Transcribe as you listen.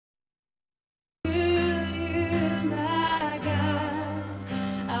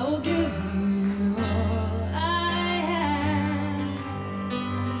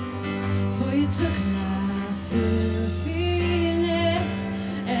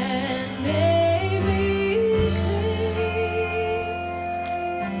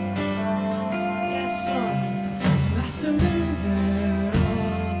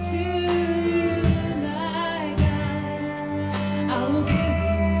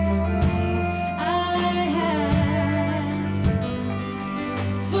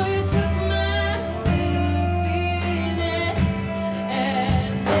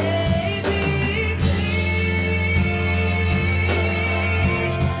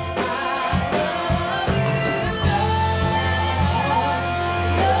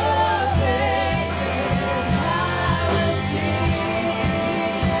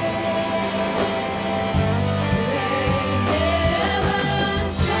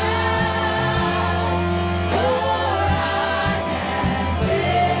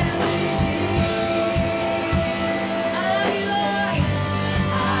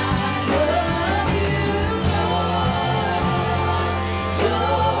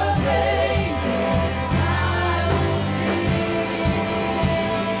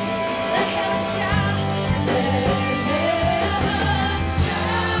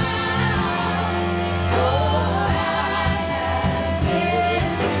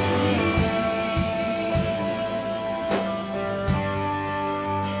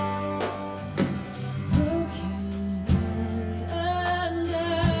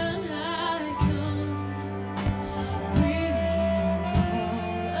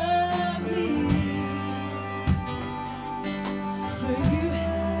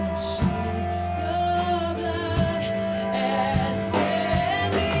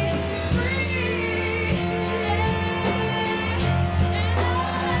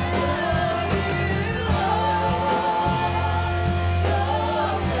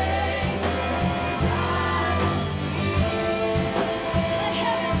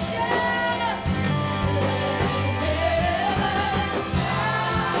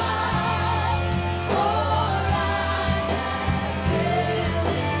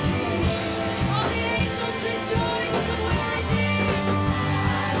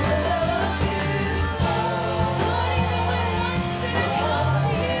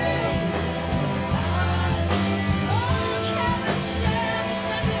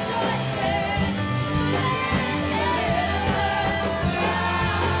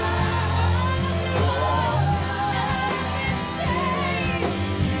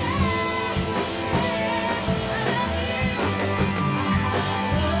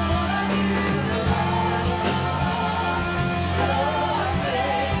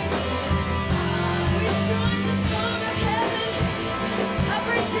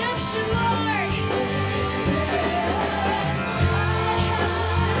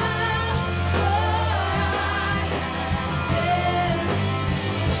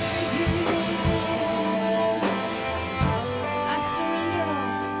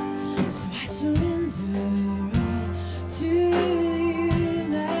So I surrender all to you,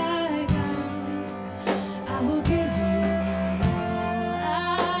 my God. I will give you all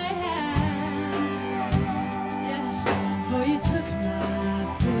I have. Yes, for you took my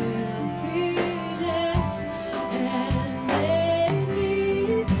filthiness and made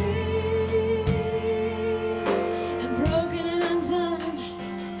me clean and broken and undone,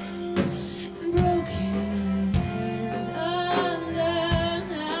 and broken and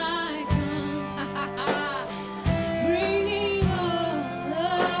undone I come, bringing all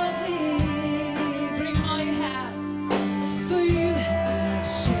of me, bring all you have, for you have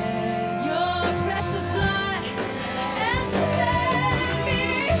shed your precious blood and set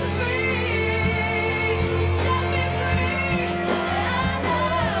me free, set me free. I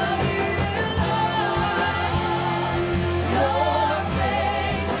love you, Lord. Your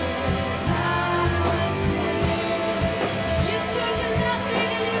praises I will sing. You took nothing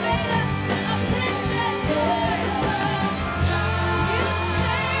and you made us a princess, Lord. You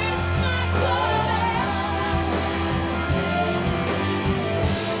changed my garments.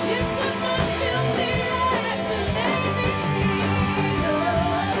 You took my filthy rags and made me clean. You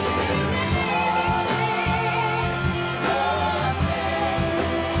made me clean.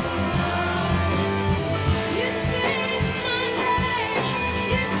 You changed my name.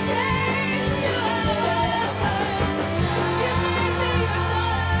 You changed who I was. You made me your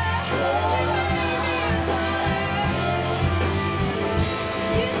daughter. You made me your daughter.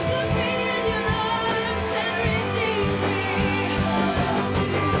 You took me in your arms and redeemed me.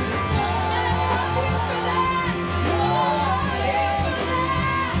 And I love you for that. I love you for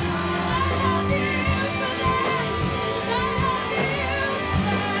that. I love you for that. I love you for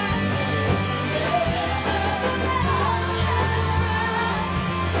that. So let all heaven shout,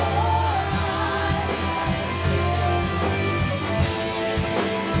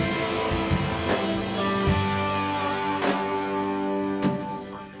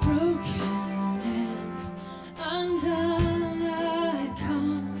 broken and undone I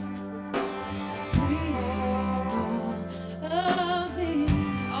come, bringing all of me.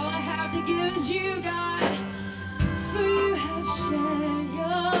 All I have to give is you, God, for you have shed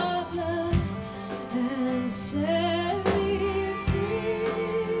your blood and set me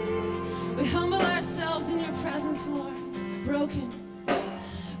free. We humble ourselves in your presence, Lord, broken,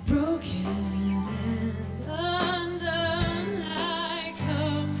 broken and undone I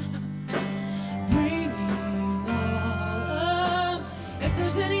come, bringing all of. If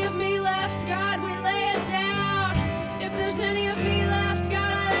there's any of me left, God, we lay it down. If there's any of me left,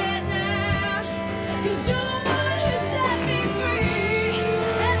 God, I lay it down. 'Cause you're the one who set me free.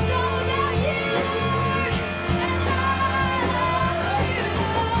 It's all about you, Lord. And I love you,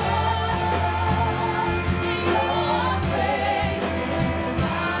 Lord. Your praises I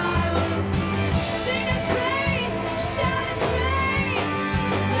will sing His praise, shout His praise.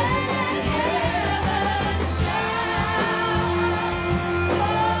 Let heaven shout, for I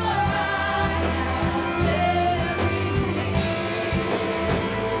have been redeemed.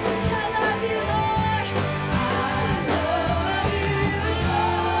 I love you, Lord.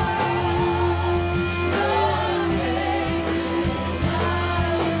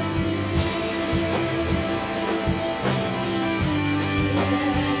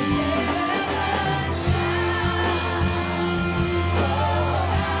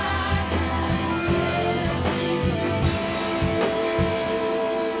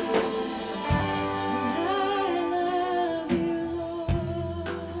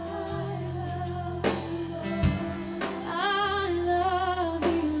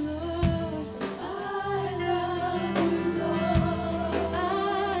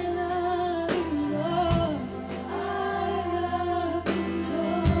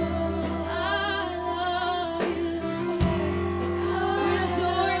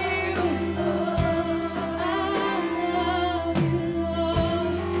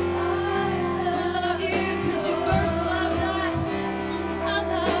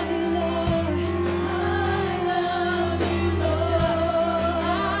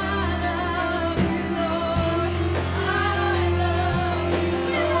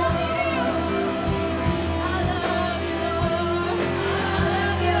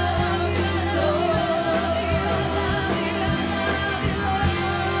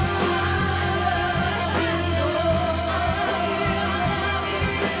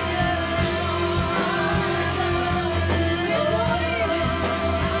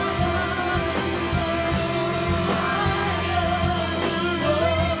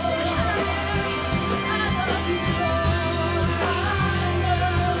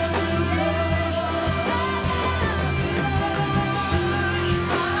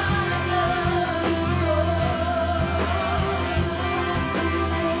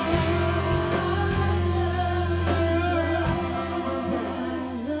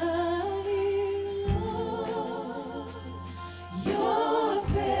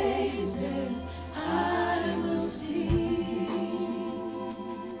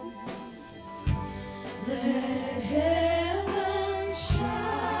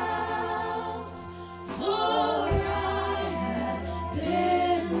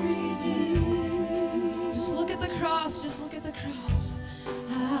 the cross.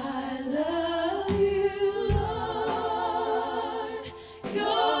 I love you, Lord.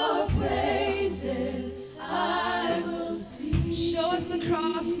 Your praises I will sing. Show us the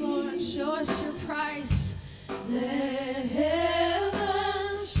cross, Lord. Show us your price. Let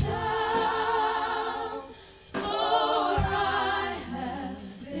heaven shout, for I have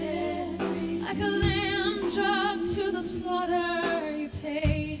been redeemed. Like a lamb dragged to the slaughter, you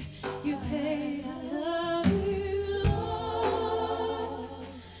paid, you paid. I love you, Lord.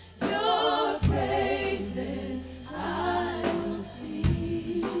 Your praises I will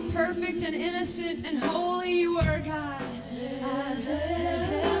sing. Perfect and innocent and holy you are, God. Let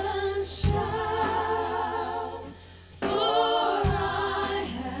heaven shout, for I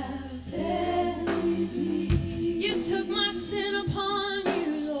have been redeemed. You took my sin upon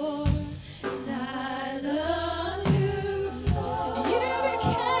you, Lord, and I love you. You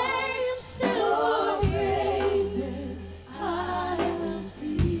became sin for me. I will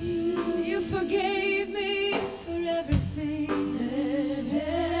sing. You forgave me for everything. Let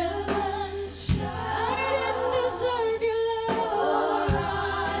heaven shout. I didn't deserve your love. I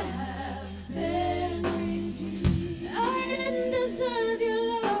have been redeemed. I didn't deserve your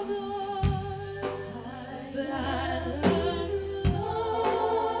love, Lord, but I love you,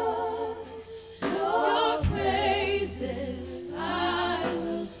 Lord. Your praises I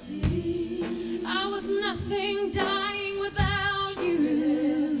will sing. I was nothing, dying without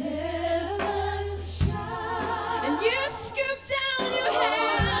you. Heaven shout. And you scooped down your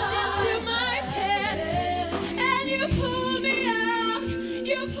hand into my pit, and you pulled me out.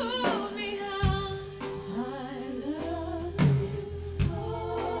 You pulled me out. I love you,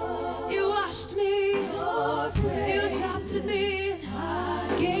 Lord. You washed me. You adopted me.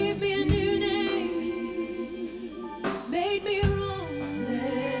 Gave me a new name. Made me your own.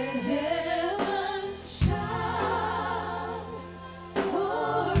 Let heaven shout,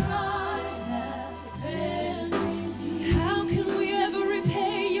 for I have been redeemed. How can we ever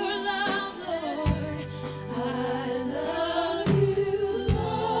repay your love, Lord? I love you,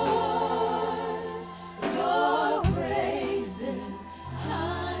 Lord. Your praises I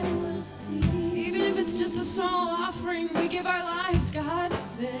will sing. Even if it's just a small offering, we give our lives, God.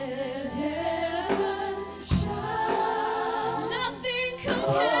 Let heaven shout. Nothing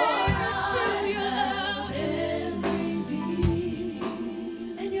compares to your love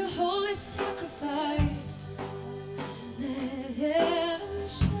and your holy sacrifice. Let heaven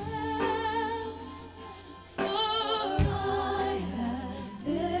shout, for I have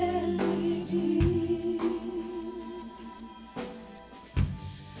been redeemed.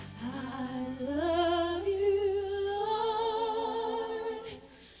 I love you, Lord.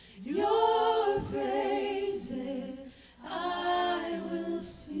 Your praises I will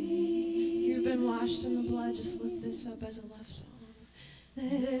sing. If you've been washed in the blood, just lift this up as a love song.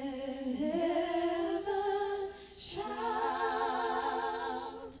 Let heaven shout,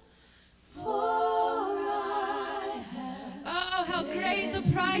 for I have. Oh, how great the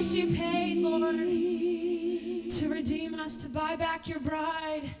price you paid, Lord, to redeem us, to buy back your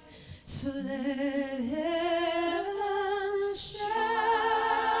bride. So let heaven shout,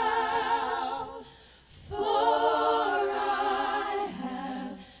 for I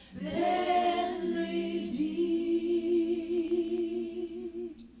have been redeemed.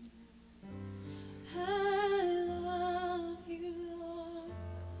 I love you, Lord.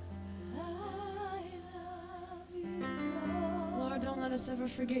 I love you, Lord. Lord, don't let us ever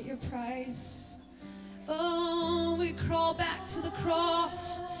forget your price. Oh, we crawl back to the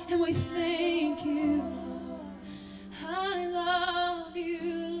cross and we thank you. I love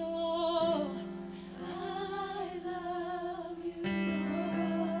you, Lord. I love you,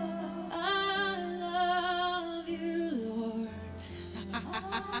 Lord. I love you, Lord. I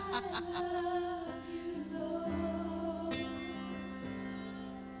love you, Lord.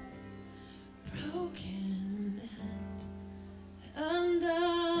 Broken and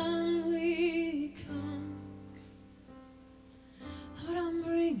undone we come. Lord, I'm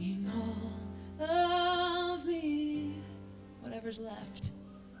bringing all of me, whatever's left.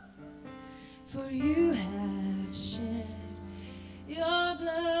 For you have shed your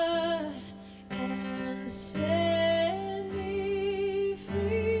blood and set me free.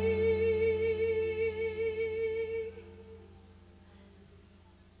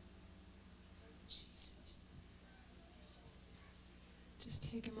 Jesus. Just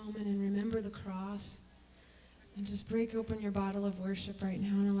take a moment and remember the cross. And just break open your bottle of worship right now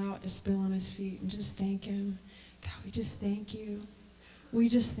and allow it to spill on his feet and just thank him. God, we just thank you. We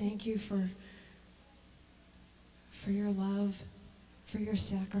just thank you for your love, for your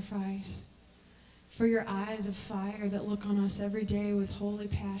sacrifice, for your eyes of fire that look on us every day with holy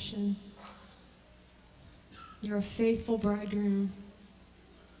passion. You're a faithful bridegroom.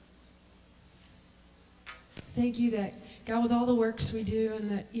 Thank you that, God, with all the works we do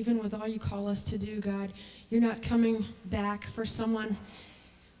and that even with all you call us to do, God, you're not coming back for someone,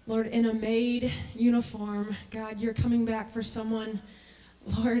 Lord, in a maid uniform. God, you're coming back for someone,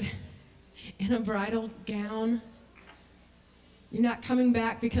 Lord, in a bridal gown. You're not coming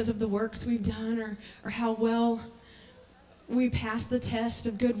back because of the works we've done or how well we passed the test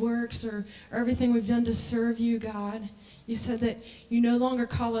of good works or everything we've done to serve you, God. You said that you no longer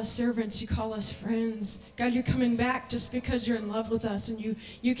call us servants, you call us friends. God, you're coming back just because you're in love with us and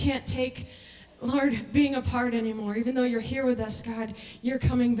you can't take, Lord, being apart anymore. Even though you're here with us, God, you're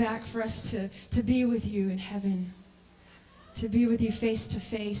coming back for us to be with you in heaven, to be with you face to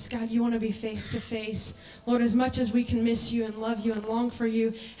face. God, you want to be face to face. Lord, as much as we can miss you and love you and long for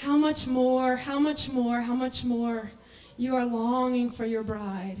you, how much more, how much more, how much more you are longing for your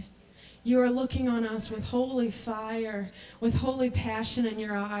bride. You are looking on us with holy fire, with holy passion in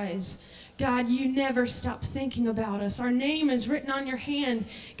your eyes. God, you never stop thinking about us. Our name is written on your hand.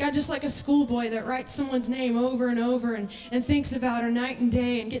 God, just like a schoolboy that writes someone's name over and over and thinks about her night and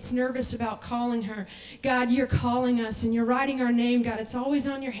day and gets nervous about calling her. God, you're calling us and you're writing our name. God, it's always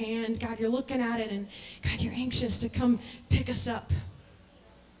on your hand. God, you're looking at it and God, you're anxious to come pick us up.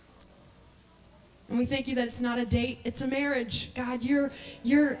 And we thank you that it's not a date, it's a marriage. God, you're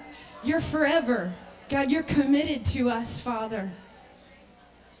forever. God, you're committed to us, Father.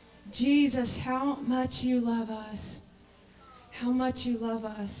 Jesus, how much you love us. How much you love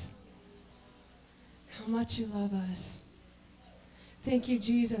us. How much you love us. Thank you,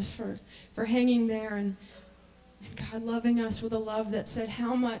 Jesus, for hanging there and God loving us with a love that said,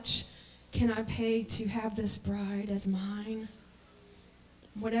 how much can I pay to have this bride as mine?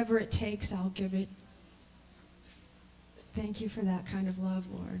 Whatever it takes, I'll give it. Thank you for that kind of love,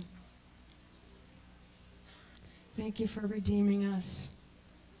 Lord. Thank you for redeeming us.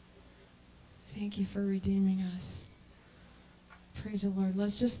 Thank you for redeeming us. Praise the Lord.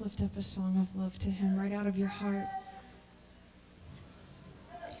 Let's just lift up a song of love to him right out of your heart.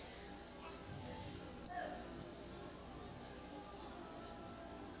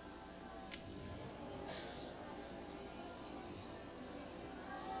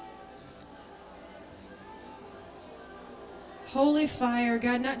 Holy fire,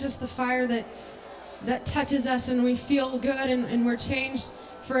 God, not just the fire that touches us and we feel good and we're changed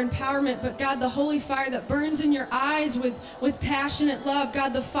for empowerment, but God, the holy fire that burns in your eyes with passionate love.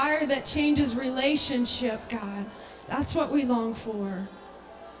 God, the fire that changes relationship, God. That's what we long for.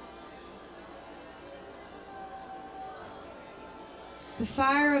 The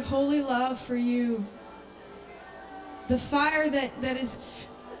fire of holy love for you. The fire that is,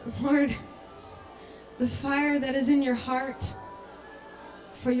 Lord, the fire that is in your heart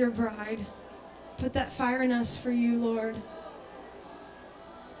for your bride. Put that fire in us for you, Lord.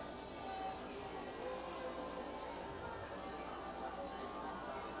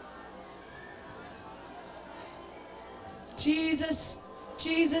 Jesus,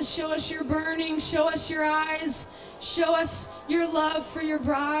 Jesus, show us your burning, show us your eyes, show us your love for your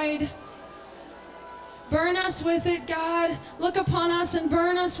bride. Burn us with it, God. Look upon us and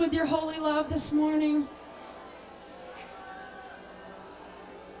burn us with your holy love this morning.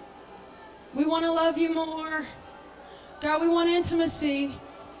 We want to love you more. God, we want intimacy.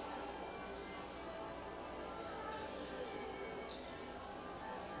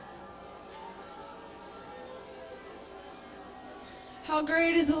 How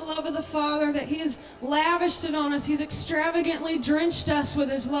great is the love of the Father that he has lavished it on us. He's extravagantly drenched us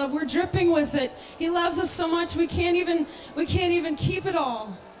with his love. We're dripping with it. He loves us so much we can't even keep it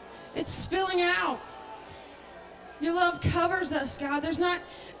all. It's spilling out. Your love covers us, God. There's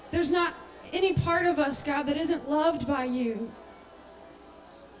not any part of us, God, that isn't loved by you.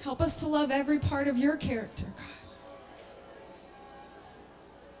 Help us to love every part of your character, God.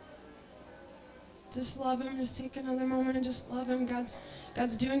 Just love him. Just take another moment and just love him. God's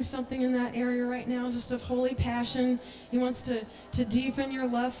doing something in that area right now, just of holy passion. He wants to deepen your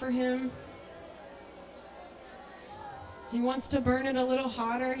love for him. He wants to burn it a little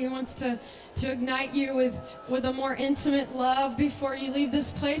hotter. He wants to ignite you with a more intimate love before you leave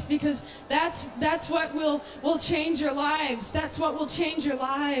this place, because that's what will change your lives. That's what will change your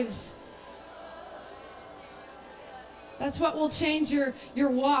lives. That's what will change your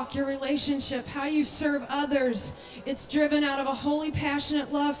walk, your relationship, how you serve others. It's driven out of a holy,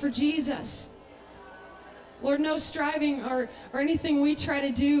 passionate love for Jesus. Lord, no striving or anything we try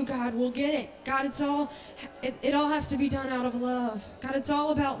to do, God, we'll get it. God, it all has to be done out of love. God, it's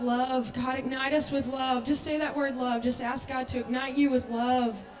all about love. God, ignite us with love. Just say that word love. Just ask God to ignite you with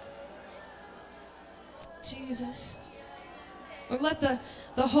love. Jesus. Lord, let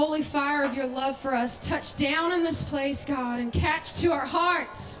the holy fire of your love for us touch down in this place, God, and catch to our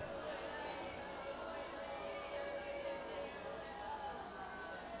hearts.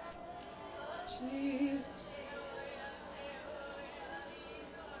 Jesus.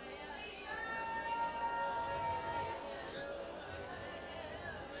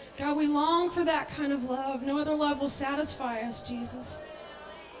 God, we long for that kind of love. No other love will satisfy us, Jesus.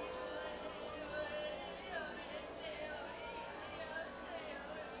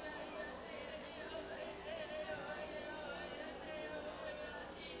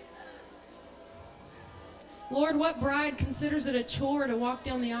 Lord, what bride considers it a chore to walk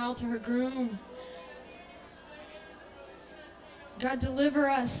down the aisle to her groom? God, deliver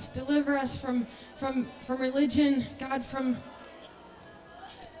us from religion, God, from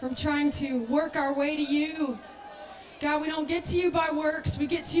trying to work our way to you. God, we don't get to you by works, we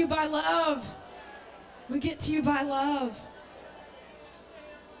get to you by love. We get to you by love.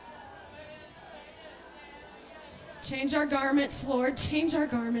 Change our garments, Lord, change our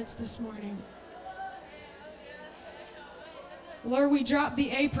garments this morning. Lord, we drop the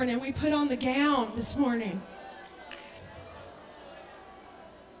apron and we put on the gown this morning.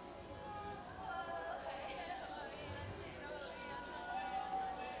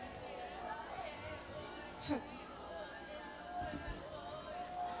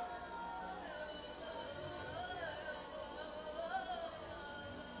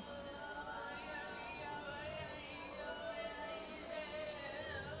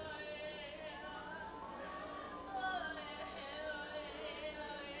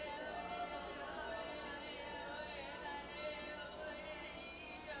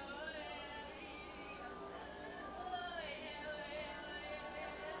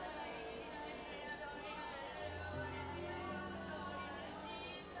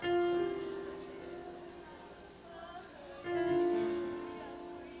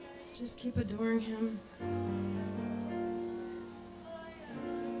 Just keep adoring him.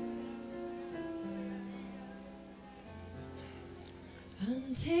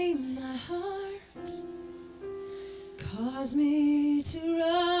 Untame my heart, cause me to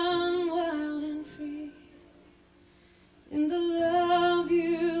run wild and free in the love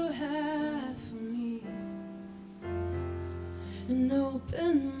you have for me, and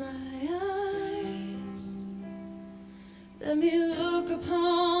open my eyes. Let me look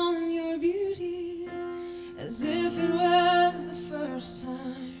upon your beauty as if it was the first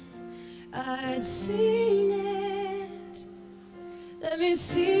time I'd seen it. Let me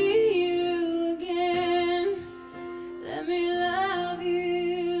see you again. Let me love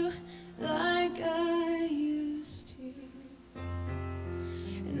you like I used to,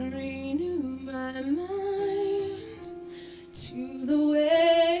 and renew my mind to the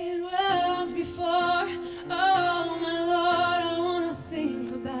way it was before. Oh, my Lord, I want to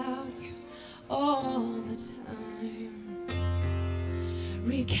think about you all the time.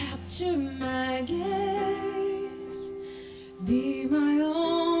 Recapture my gaze, be my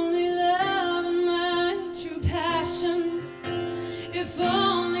only love and my true passion. If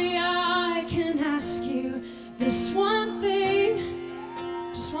only I can ask you this one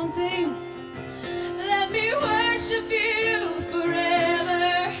thing, just one thing. Let me worship you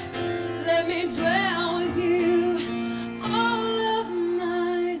forever. Let me dwell with you all of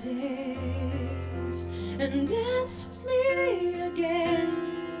my days, and dance with me again.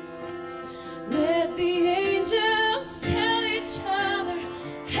 Let the angels tell each other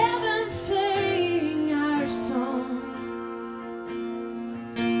heaven's playing our song,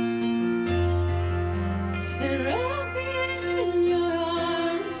 and wrap me in your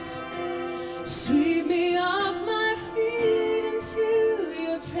arms, sweep me off my feet into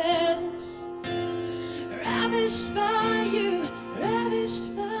your presence, ravished by you,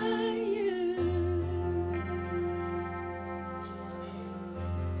 ravished by you.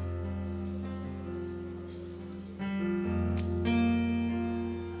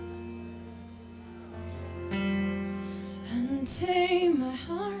 Untame my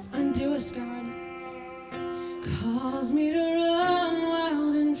heart, undo us, God. Cause me to run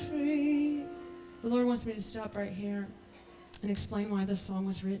wild and free. The Lord wants me to stop right here and explain why this song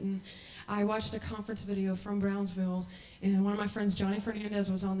was written. I watched a conference video from Brownsville, and one of my friends, Johnny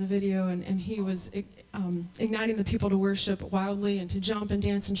Fernandez, was on the video, and he was igniting the people to worship wildly and to jump and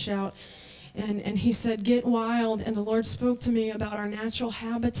dance and shout. And he said, get wild. And the Lord spoke to me about our natural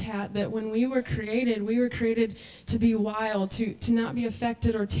habitat, that when we were created to be wild, to not be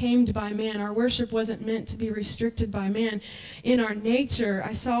affected or tamed by man. Our worship wasn't meant to be restricted by man. In our nature,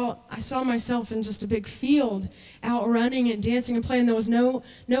 I saw myself in just a big field, out running and dancing and playing. There was no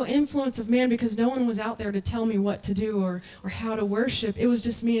influence of man, because no one was out there to tell me what to do or how to worship. It was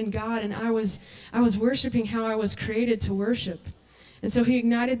just me and God, and I was worshiping how I was created to worship. And so he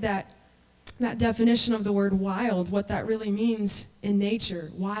ignited that definition of the word wild, what that really means in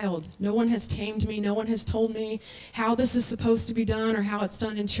nature. Wild. No one has tamed me. No one has told me how this is supposed to be done or how it's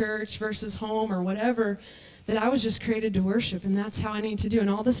done in church versus home or whatever. That I was just created to worship, and that's how I need to do. And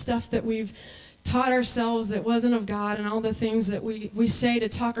all the stuff that we've taught ourselves that wasn't of God, and all the things that we say to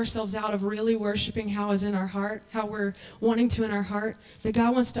talk ourselves out of really worshiping how is in our heart, how we're wanting to in our heart, that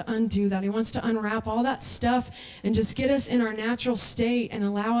God wants to undo that. He wants to unwrap all that stuff and just get us in our natural state and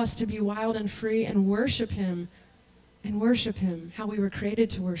allow us to be wild and free and worship him how we were created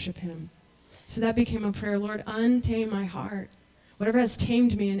to worship him. So that became a prayer. Lord, untame my heart. Whatever has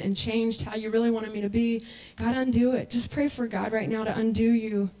tamed me and changed how you really wanted me to be, God, undo it. Just pray for God right now to undo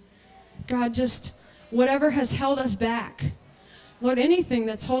you. God, just whatever has held us back. Lord, anything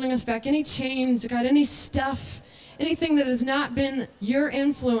that's holding us back, any chains, God, any stuff, anything that has not been your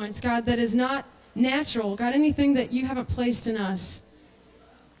influence, God, that is not natural, God, anything that you haven't placed in us.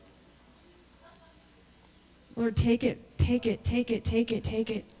 Lord, take it, take it, take it, take it, take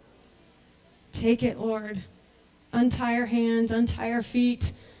it. Take it, Lord. Untie our hands, untie our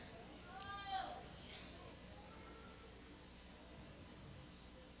feet.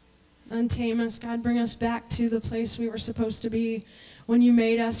 Untame us, God. Bring us back to the place we were supposed to be when you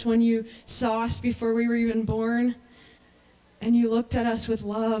made us, when you saw us before we were even born. And you looked at us with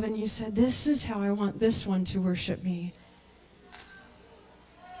love and you said, this is how I want this one to worship me.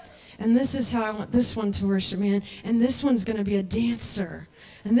 And this is how I want this one to worship me. And this one's going to be a dancer.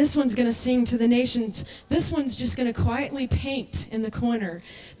 And this one's going to sing to the nations. This one's just going to quietly paint in the corner.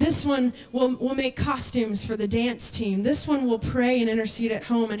 This one will make costumes for the dance team. This one will pray and intercede at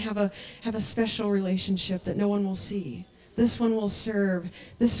home and have a special relationship that no one will see. This one will serve.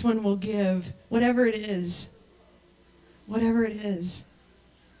 This one will give. Whatever it is. Whatever it is.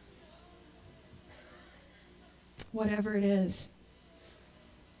 Whatever it is.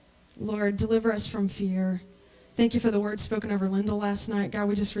 Lord, deliver us from fear. Thank you for the word spoken over Lyndall last night. God,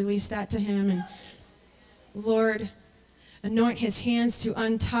 we just released that to him. And Lord, anoint his hands to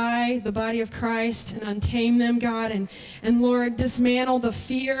untie the body of Christ and untame them, God. And Lord, dismantle the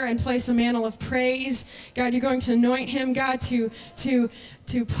fear and place a mantle of praise. God, you're going to anoint him, God, to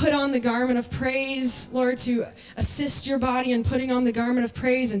put on the garment of praise. Lord, to assist your body in putting on the garment of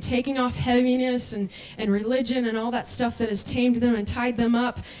praise and taking off heaviness and religion and all that stuff that has tamed them and tied them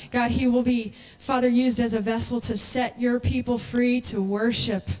up. God, he will be, Father, used as a vessel to set your people free to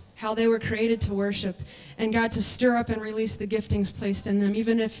worship how they were created to worship, and God, to stir up and release the giftings placed in them,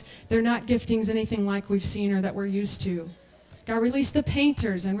 even if they're not giftings anything like we've seen or that we're used to. God, release the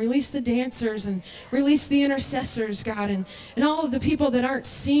painters and release the dancers and release the intercessors, God, and all of the people that aren't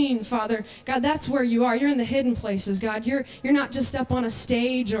seen, Father. God, that's where you are. You're in the hidden places, God. You're not just up on a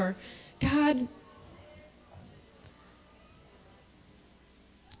stage or, God,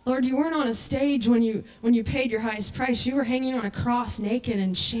 Lord, you weren't on a stage when you paid your highest price. You were hanging on a cross naked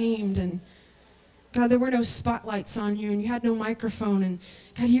and shamed. And God, there were no spotlights on you and you had no microphone. And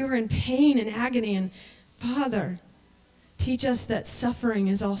God, you were in pain and agony. And Father, teach us that suffering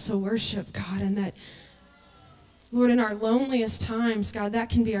is also worship, God. And that, Lord, in our loneliest times, God, that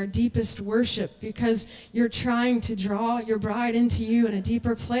can be our deepest worship because you're trying to draw your bride into you in a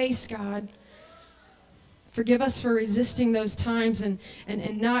deeper place, God. Forgive us for resisting those times and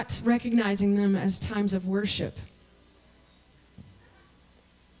not recognizing them as times of worship.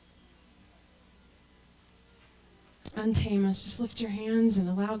 Untame us. Just lift your hands and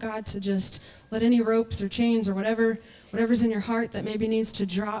allow God to just let any ropes or chains or whatever's in your heart that maybe needs to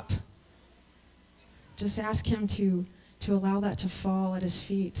drop. Just ask him to allow that to fall at his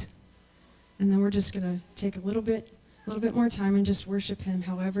feet. And then we're just going to take a little bit more time and just worship him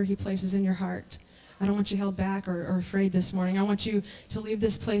however he places in your heart. I don't want you held back or afraid this morning. I want you to leave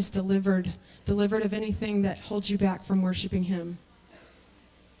this place delivered of anything that holds you back from worshiping him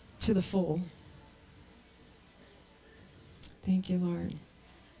to the full. Thank you, Lord.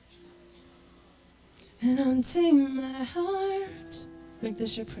 And untame my heart. Make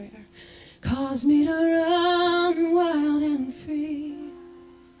this your prayer. Cause me to run wild and free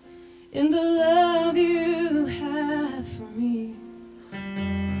in the love you have for me.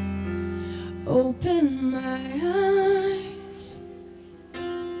 Open my eyes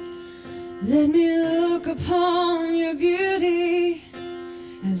Let me look upon your beauty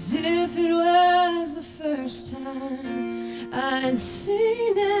as if it was the first time I'd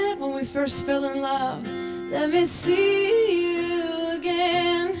seen it when we first fell in love. Let me see you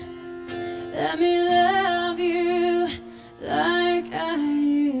again. Let me love you like I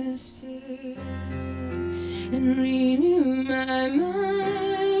used to, and renew my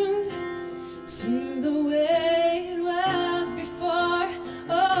mind to the way it was before.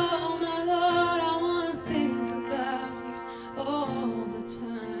 Oh my Lord, I want to think about you all the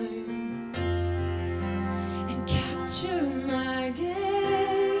time and capture my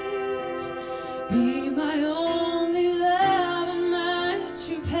gaze, be my only love and my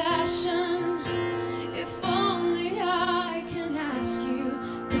true passion. If only I can ask you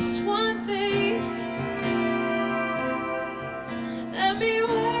this one thing. Let me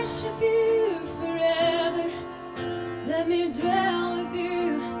worship you forever. Let me dwell with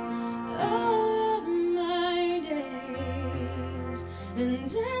you all of my days and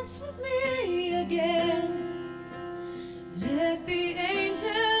dance with me again. Let the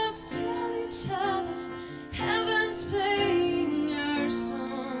angels tell each other heaven's playing our song.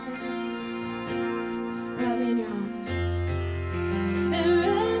 Wrap me in your arms and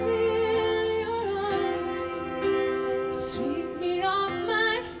wrap me in your arms. Sweep me off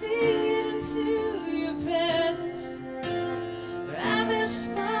my feet into your presence. Ravished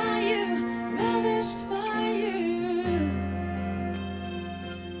by you, ravished by you.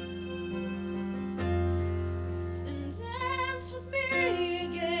 And dance with me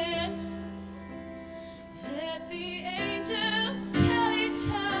again. Let the angels tell each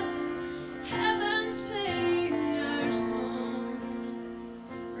other heaven's playing our song.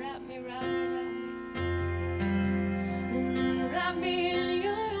 Wrap me, wrap me, wrap me. And wrap me in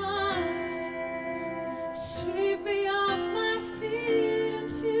your arms. Sweep me off my feet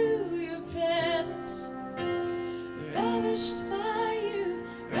into your presence. Ravished by you,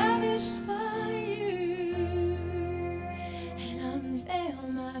 ravished by you. And unveil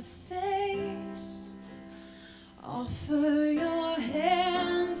my face. Offer your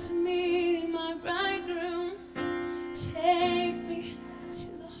hand to me, my bridegroom. Take me to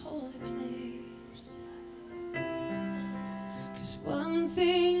the holy place. 'Cause one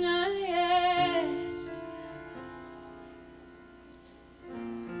thing I ask,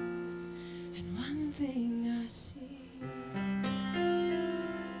 and one thing I seek,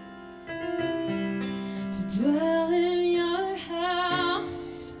 to dwell in your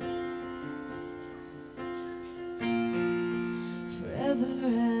house forever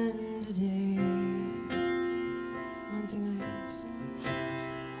and a day. One thing I ask,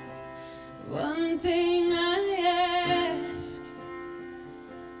 one thing I ask,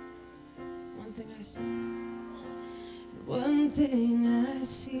 one thing I seek, one thing I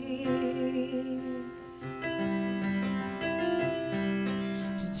seek,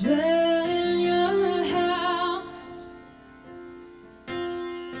 to dwell in your house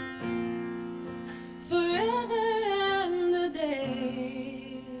forever and a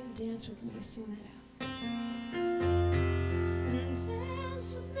day. Dance with me, sing that out. And dance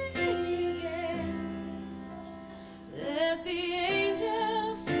with me again. Let the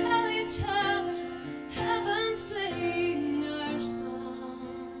angels tell each other heaven's playing our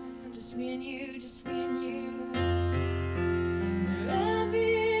song. Just me and you, just me and you. Wrap me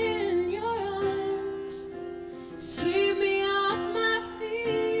in your arms. Sweep me off my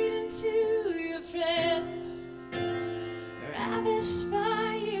feet into your presence. Ravished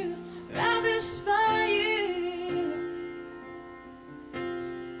by you, ravished by you.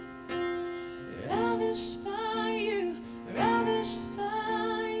 Ravished by you, ravished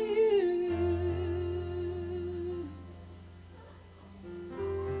by you.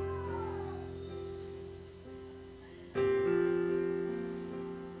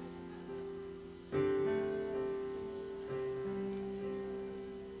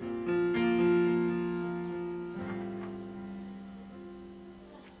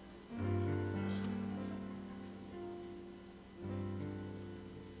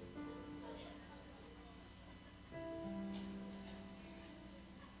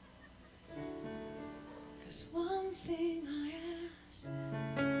 There's one thing I ask,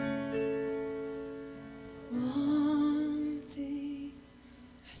 one thing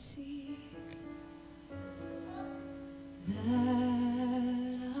I seek, that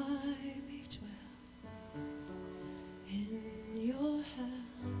I may dwell in your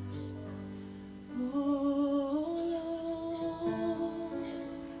house, oh Lord,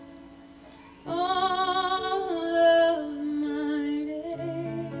 all of my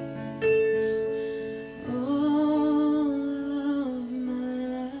days. Oh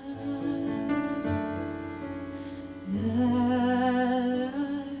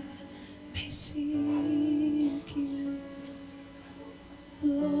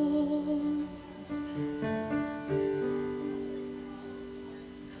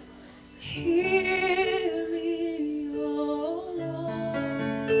Hear me, oh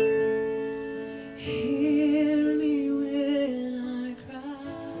Lord. Hear me when I cry.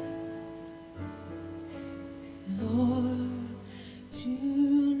 Lord, do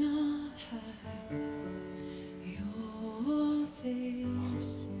not hide your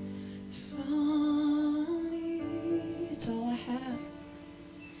face from me. It's all I have.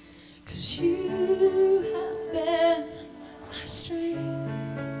 'Cause you have been my strength.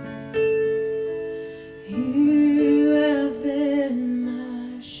 You have been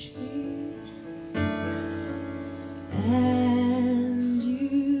my shield, and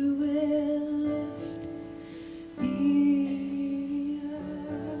you will lift me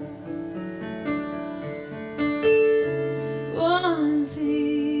up. One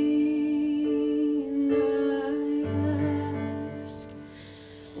thing I ask,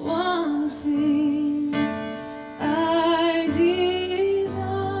 one thing I desire,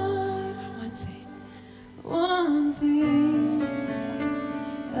 one thing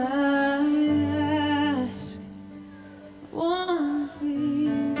I ask, one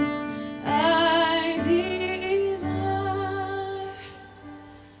thing I desire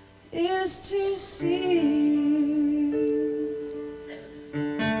is to see you,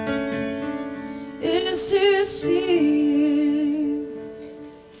 is to see you.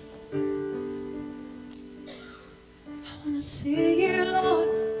 I want to see you, Lord.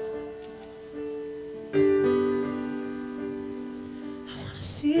 I want to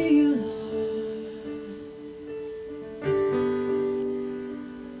see you, Lord.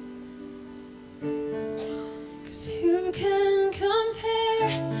 'Cause who can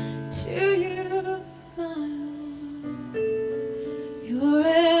compare to you, my Lord? You're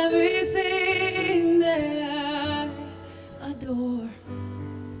everything that I adore,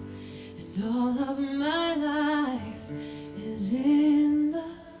 and all of my life is in the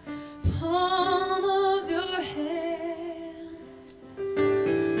palm of your hand.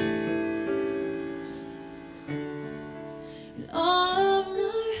 And all of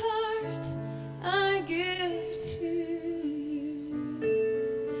my heart I give to you.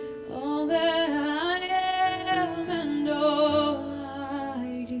 All that I am and all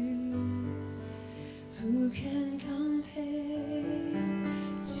I do. Who can compare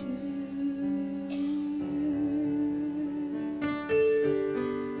to you?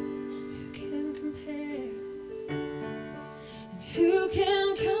 Who can compare? And who can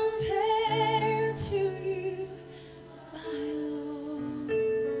compare to you, my Lord?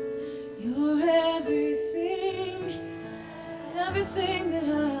 You're everything, everything that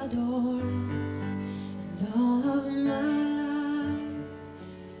I adore, and all of my life.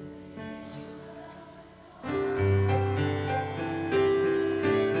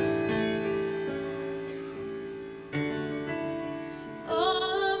 All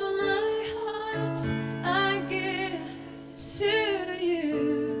of my heart I give to you.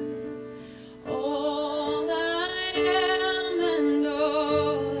 All that I am and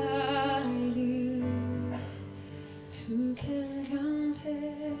all I do. Who can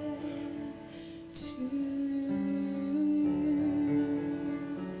compare to you?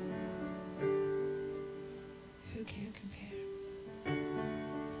 Who can compare?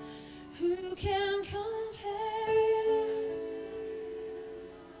 Who can compare?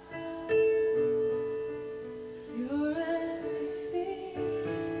 You're everything.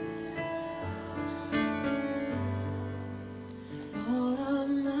 All of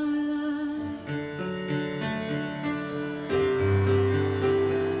my life.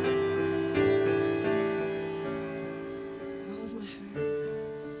 All of my heart.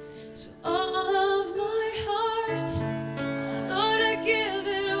 So all of my heart, Lord, I give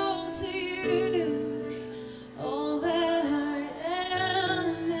it all to you. All that I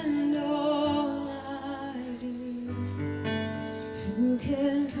am and all I do. Who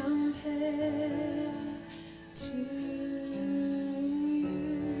can compare to you?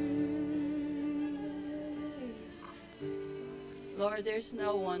 Lord, there's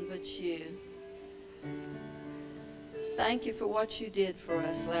no one but you. Thank you for what you did for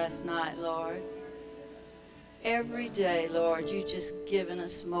us last night, Lord. Every day, Lord, you've just given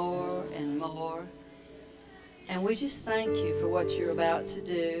us more and more. And we just thank you for what you're about to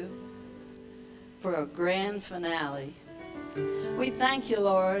do, for a grand finale. We thank you,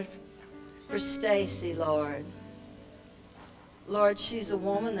 Lord, for Stacey, Lord. Lord, she's a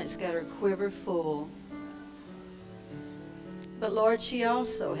woman that's got her quiver full. But Lord, she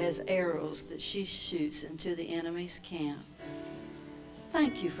also has arrows that she shoots into the enemy's camp.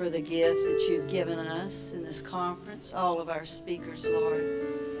 Thank you for the gift that you've given us in this conference, all of our speakers, Lord.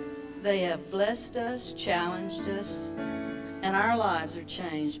 They have blessed us, challenged us, and our lives are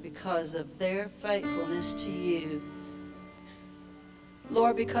changed because of their faithfulness to you.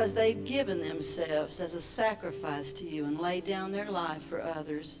 Lord, because they've given themselves as a sacrifice to you and laid down their life for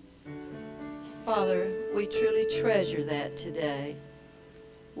others. Father, we truly treasure that today.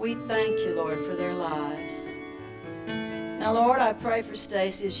 We thank you, Lord, for their lives. Now, Lord, I pray for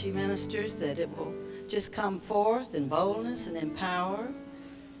Stacey as she ministers that it will just come forth in boldness and in power.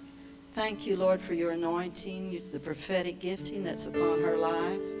 Thank you, Lord, for your anointing, the prophetic gifting that's upon her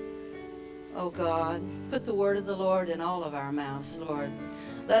life. Oh, God, put the word of the Lord in all of our mouths, Lord.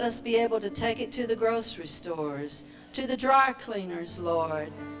 Let us be able to take it to the grocery stores, to the dry cleaners,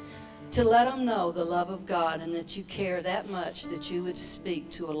 Lord, to let them know the love of God and that you care that much that you would speak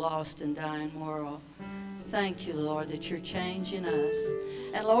to a lost and dying world. Thank you, Lord, that you're changing us.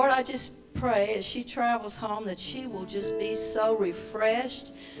 And, Lord, I just pray as she travels home that she will just be so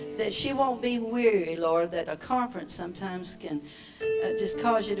refreshed, that she won't be weary, Lord, that a conference sometimes can just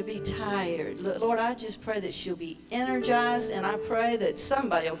cause you to be tired. Lord, I just pray that she'll be energized, and I pray that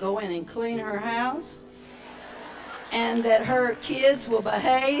somebody will go in and clean her house and that her kids will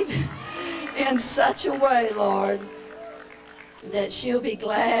behave in such a way, Lord, that she'll be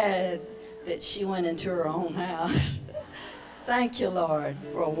glad that she went into her own house. Thank you, Lord,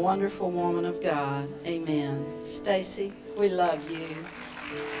 for a wonderful woman of God. Amen. Stacey, we love you.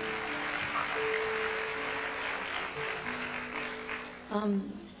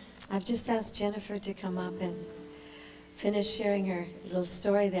 I've just asked Jennifer to come up and finish sharing her little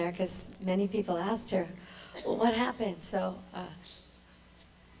story there, because many people asked her, well, what happened? So,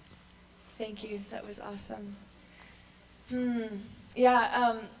 thank you. That was awesome.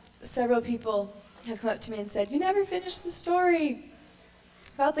 Yeah, several people have come up to me and said, you never finished the story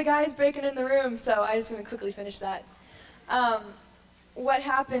about the guys breaking in the room, so I just want to quickly finish that. What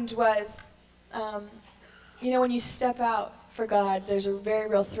happened was, you know, when you step out for God, there's a very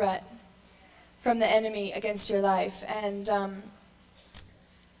real threat from the enemy against your life, and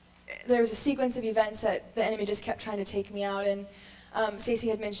there was a sequence of events that the enemy just kept trying to take me out, and Stacey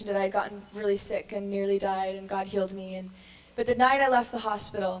had mentioned that I had gotten really sick and nearly died, and God healed me. But the night I left the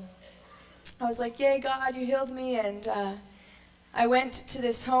hospital, I was like, yay, God, you healed me. And I went to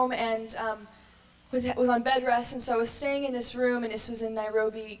this home and was on bed rest. And so I was staying in this room, and this was in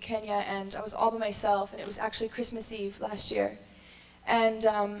Nairobi, Kenya, and I was all by myself. And it was actually Christmas Eve last year. And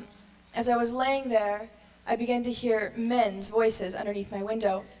as I was laying there, I began to hear men's voices underneath my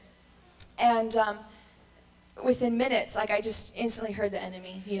window. And within minutes, like, I just instantly heard the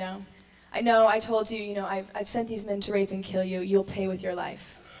enemy, you know. I told you, you know, I've sent these men to rape and kill you. You'll pay with your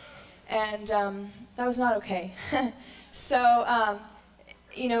life. And that was not okay. So,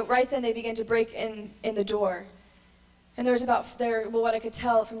 you know, right then they began to break in the door. And there was well, what I could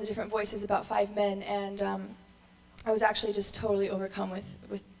tell from the different voices, about 5 men. And I was actually just totally overcome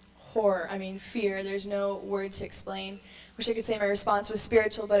with horror. I mean, fear. There's no word to explain. Wish I could say my response was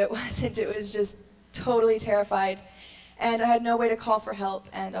spiritual, but it wasn't. It was just totally terrified. And I had no way to call for help,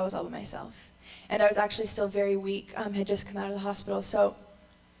 and I was all by myself. And I was actually still very weak, had just come out of the hospital. So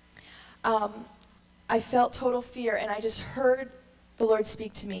I felt total fear, and I just heard the Lord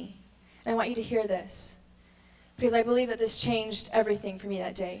speak to me. And I want you to hear this, because I believe that this changed everything for me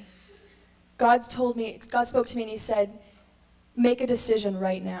that day. God spoke to me, and he said, make a decision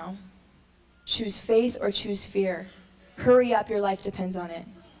right now. Choose faith or choose fear. Hurry up, your life depends on it.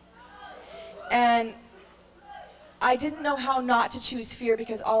 And I didn't know how not to choose fear,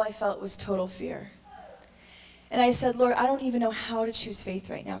 because all I felt was total fear. And I said, Lord, I don't even know how to choose faith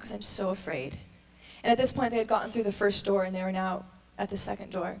right now, because I'm so afraid. And at this point, they had gotten through the first door, and they were now at the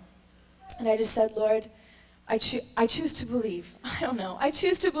second door. And I just said, Lord, I choose to believe. I don't know. I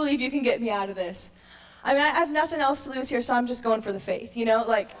choose to believe you can get me out of this. I mean, I have nothing else to lose here, so I'm just going for the faith, you know?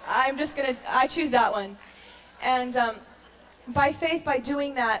 Like, I choose that one. And by faith, by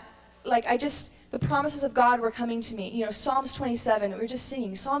doing that, like, the promises of God were coming to me. You know, Psalms 27, we were just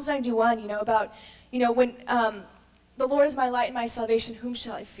singing. Psalms 91, you know, about, you know, when the Lord is my light and my salvation, whom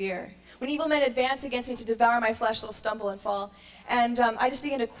shall I fear? When evil men advance against me to devour my flesh, they'll stumble and fall. And I just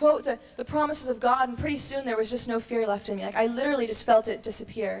began to quote the promises of God, and pretty soon there was just no fear left in me. Like, I literally just felt it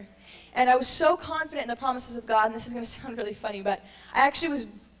disappear. And I was so confident in the promises of God, and this is going to sound really funny, but I actually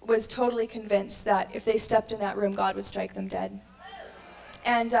was totally convinced that if they stepped in that room, God would strike them dead.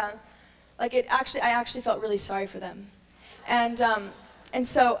 And I actually felt really sorry for them. And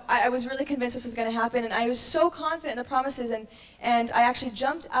so I was really convinced this was going to happen, and I was so confident in the promises, and I actually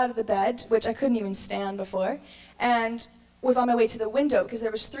jumped out of the bed, which I couldn't even stand before, and was on my way to the window, because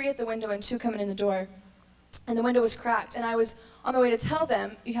there was 3 at the window and 2 coming in the door. And the window was cracked, and I was on my way to tell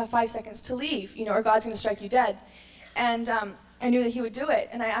them, you have 5 seconds to leave, you know, or God's going to strike you dead. And I knew that he would do it,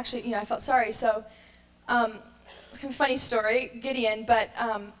 and I actually, I felt sorry. So it's kind of a funny story, Gideon, but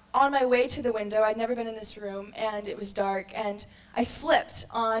on my way to the window, I'd never been in this room, and it was dark, and I slipped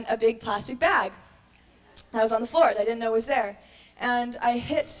on a big plastic bag. I was on the floor that I didn't know was there. And I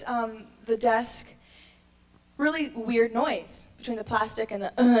hit the desk, really weird noise between the plastic and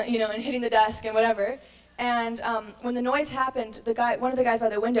the, and hitting the desk and whatever. And when the noise happened, one of the guys by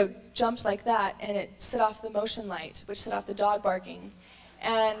the window jumped like that, and it set off the motion light, which set off the dog barking.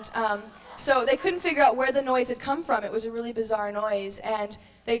 And so they couldn't figure out where the noise had come from. It was a really bizarre noise, and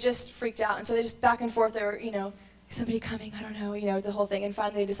they just freaked out. And so they just back and forth, they were, somebody coming, I don't know, the whole thing. And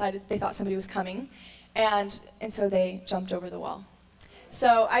finally they decided they thought somebody was coming. And so they jumped over the wall.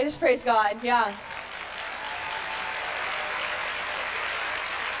 So I just praise God, yeah.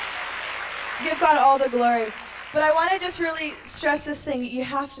 Give God all the glory. But I want to just really stress this thing. You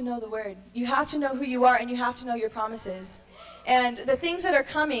have to know the word. You have to know who you are, and you have to know your promises. And the things that are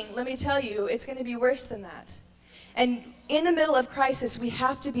coming, let me tell you, it's going to be worse than that. And in the middle of crisis, we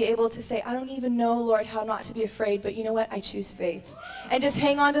have to be able to say, I don't even know, Lord, how not to be afraid, but you know what? I choose faith. And just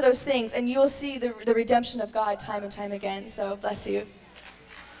hang on to those things, and you'll see the redemption of God time and time again. So bless you.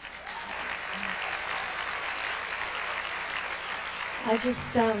 I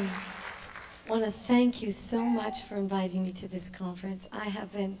just want to thank you so much for inviting me to this conference. I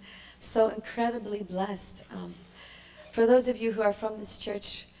have been so incredibly blessed. For those of you who are from this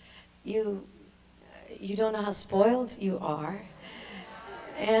church, you don't know how spoiled you are,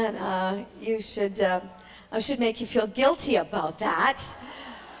 and I should make you feel guilty about that.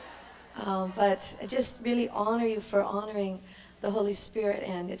 But I just really honor you for honoring the Holy Spirit,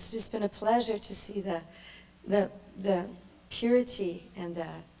 and it's just been a pleasure to see the purity and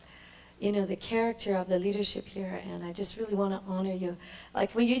the character of the leadership here, and I just really want to honor you.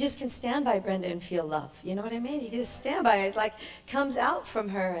 Like when you just can stand by Brenda and feel love, you know what I mean? You can just stand by it, like comes out from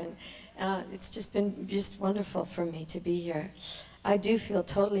her, and it's just been wonderful for me to be here. I do feel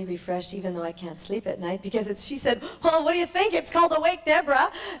totally refreshed, even though I can't sleep at night, because she said, well, what do you think? It's called Awake,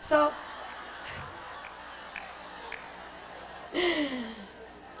 Deborah. So,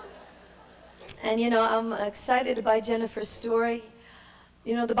 and I'm excited by Jennifer's story.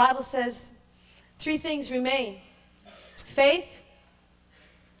 The Bible says 3 things remain: faith,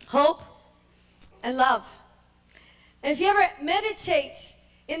 hope, and love. And if you ever meditate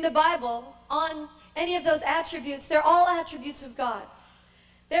in the Bible on any of those attributes, they're all attributes of God.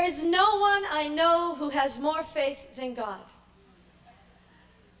 There is no one I know who has more faith than God.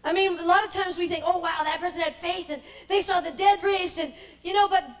 I mean, a lot of times we think, oh wow, that person had faith and they saw the dead raised, and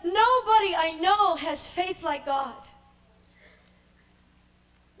but nobody I know has faith like God.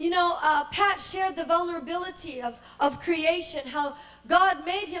 Pat shared the vulnerability of creation, how God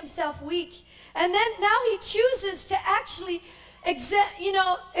made himself weak. And then now he chooses to actually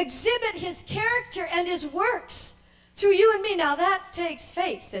exhibit his character and his works through you and me. Now that takes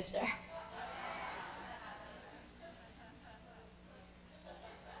faith, sister.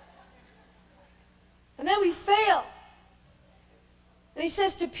 And then we fail. And he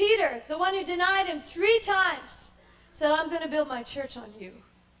says to Peter, the one who denied him 3 times, said, I'm going to build my church on you.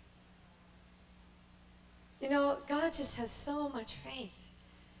 God just has so much faith.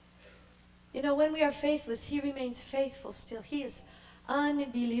 When we are faithless, he remains faithful still. He is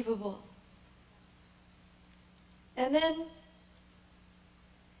unbelievable. And then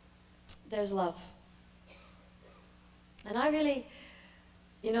there's love. And I really,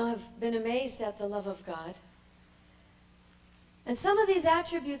 have been amazed at the love of God. And some of these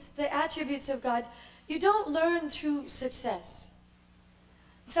attributes, the attributes of God, you don't learn through success.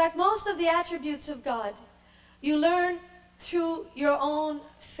 In fact, most of the attributes of God, you learn through your own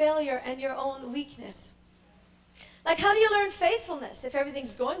failure and your own weakness. Like, how do you learn faithfulness if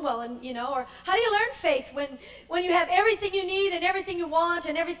everything's going well, and or how do you learn faith when you have everything you need and everything you want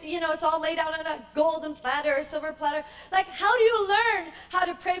and everything, it's all laid out on a golden platter or silver platter? Like, how do you learn how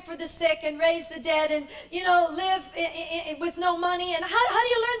to pray for the sick and raise the dead and live with no money? And how do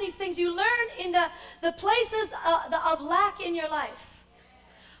you learn these things? You learn in the places of lack in your life.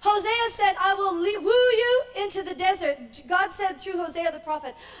 Hosea said, I will woo you into the desert. God said through Hosea the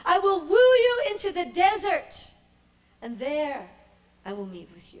prophet, I will woo you into the desert, and there I will meet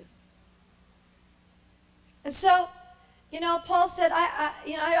with you. And so, Paul said,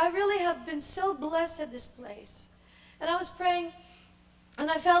 I really have been so blessed at this place. And I was praying, and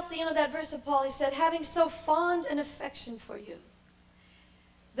I felt, that verse of Paul, he said, having so fond an affection for you,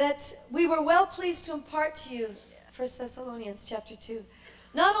 that we were well pleased to impart to you, 1 Thessalonians chapter 2,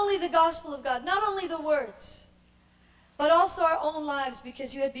 not only the gospel of God, not only the words, but also our own lives,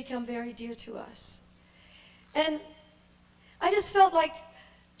 because you had become very dear to us. And I just felt like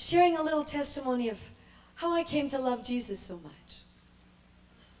sharing a little testimony of how I came to love Jesus so much.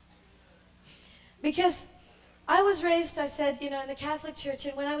 Because I was raised, I said, in the Catholic Church,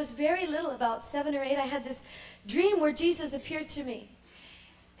 and when I was very little, about 7 or 8, I had this dream where Jesus appeared to me.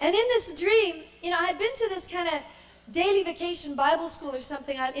 And in this dream, I had been to this kind of daily vacation Bible school or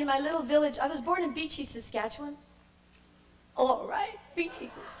something in my little village. I was born in Beachy, Saskatchewan. All right, Beachy,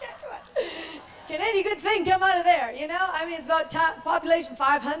 Saskatchewan. Can any good thing come out of there, I mean, it's about population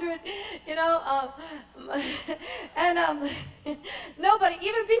 500, and nobody,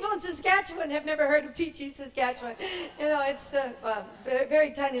 even people in Saskatchewan have never heard of Beachy, Saskatchewan. It's a very,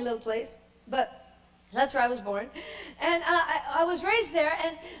 very tiny little place, but that's where I was born. And I was raised there,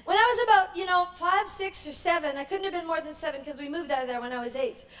 and when I was about, 5, 6, or 7, I couldn't have been more than 7 because we moved out of there when I was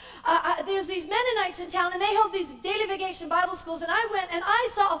 8. There's these Mennonites in town, and they held these daily vacation Bible schools, and I went and I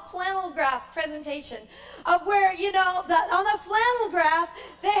saw a flannel graph presentation of where, on the flannel graph,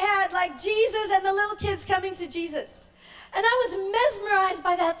 they had like Jesus and the little kids coming to Jesus. And I was mesmerized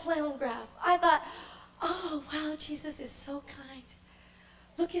by that flannel graph. I thought, oh, wow, Jesus is so kind.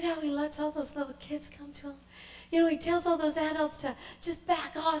 Look at how he lets all those little kids come to him. He tells all those adults to just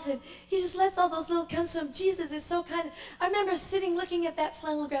back off, and he just lets all those little come to him. Jesus is so kind. I remember sitting looking at that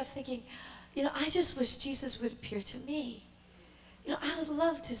flannel graph thinking, I just wish Jesus would appear to me. I would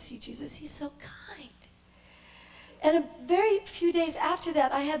love to see Jesus. He's so kind. And a very few days after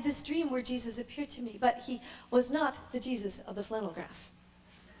that, I had this dream where Jesus appeared to me, but he was not the Jesus of the flannel graph.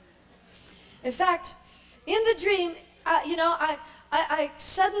 In fact, in the dream, I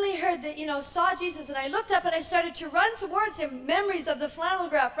suddenly heard that, saw Jesus, and I looked up and I started to run towards him, memories of the flannel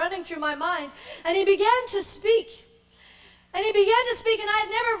graph running through my mind, and he began to speak. And he began to speak, and I had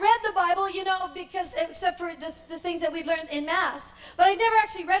never read the Bible, because except for the things that we'd learned in Mass. But I'd never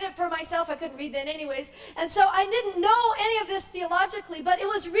actually read it for myself. I couldn't read then anyways. And so I didn't know any of this theologically, but it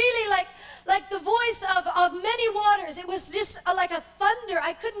was really like the voice of many waters. It was just like a thunder.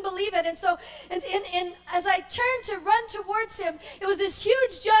 I couldn't believe it. And so as I turned to run towards him, it was this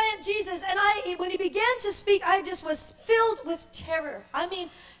huge, giant Jesus. And when he began to speak, I just was filled with terror. I mean,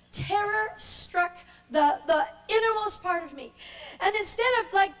 terror struck the innermost part of me. And instead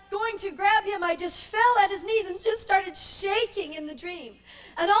of going to grab him, I just fell at his knees and just started shaking in the dream.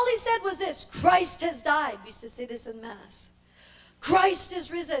 And all he said was this: Christ has died. We used to say this in Mass. Christ is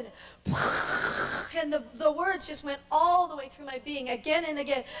risen. And the words just went all the way through my being again and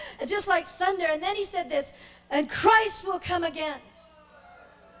again, just like thunder. And then he said this: and Christ will come again.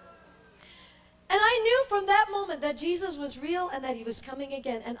 And I knew from that moment that Jesus was real and that he was coming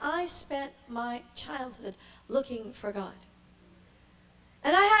again. And I spent my childhood looking for God.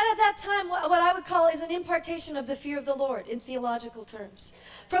 And I had at that time what I would call is an impartation of the fear of the Lord in theological terms.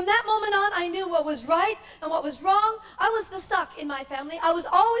 From that moment on, I knew what was right and what was wrong. I was the suck in my family. I was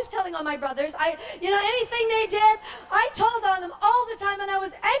always telling on my brothers. Anything they did, I told on them all the time, and I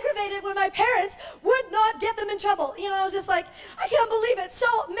was aggravated when my parents would not get them in trouble. I was just like, I can't believe it. So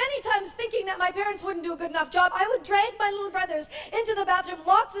many times, thinking that my parents wouldn't do a good enough job, I would drag my little brothers into the bathroom,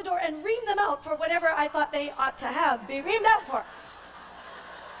 lock the door, and ream them out for whatever I thought they ought to be reamed out for.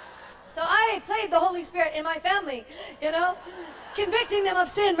 So I played the Holy Spirit in my family, convicting them of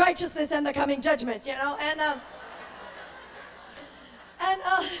sin, righteousness, and the coming judgment, but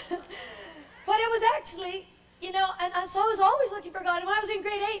it was actually, and so I was always looking for God. And when I was in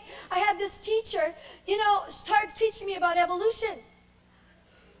grade 8, I had this teacher, start teaching me about evolution.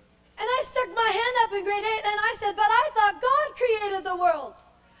 And I stuck my hand up in grade 8, and I said, but I thought God created the world.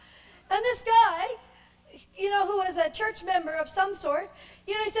 And this guy, who was a church member of some sort,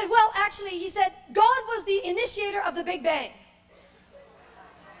 he said, well, actually, he said, God was the initiator of the Big Bang.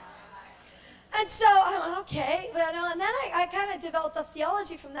 And so I went, okay, and then I kind of developed a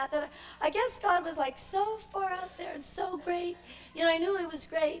theology from that I guess God was so far out there and so great. I knew he was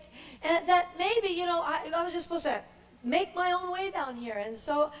great. And that maybe, I was just supposed to make my own way down here. And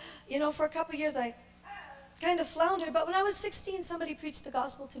so, for a couple of years, I kind of floundered. But when I was 16, somebody preached the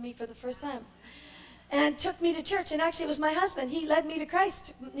gospel to me for the first time. And took me to church, and actually it was my husband. He led me to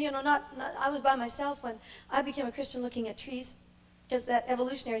Christ. I was by myself when I became a Christian looking at trees, because that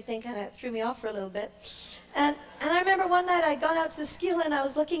evolutionary thing kind of threw me off for a little bit. And I remember one night I'd gone out to the ski hill, and I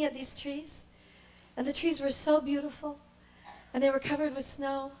was looking at these trees, and the trees were so beautiful, and they were covered with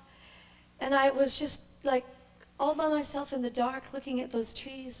snow, and I was just all by myself in the dark looking at those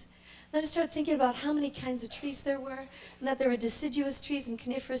trees. Then I started thinking about how many kinds of trees there were, and that there were deciduous trees and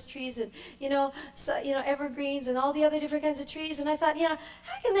coniferous trees, and evergreens and all the other different kinds of trees. And I thought, how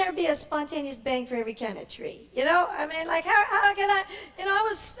can there be a spontaneous bang for every kind of tree? I mean, like how can I?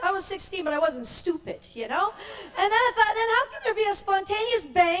 I was 16, but I wasn't stupid, And then I thought, then how can there be a spontaneous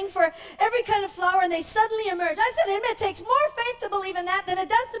bang for every kind of flower? And they suddenly emerge. I said, it takes more faith to believe in that than it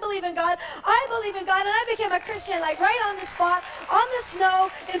does to believe in God. I believe in God, and I became a Christian, like right on the spot, on the snow,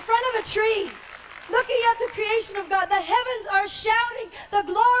 in front of a tree, looking at the creation of God. The heavens are shouting the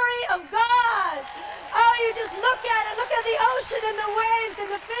glory of God. Oh, you just look at it. Look at the ocean and the waves and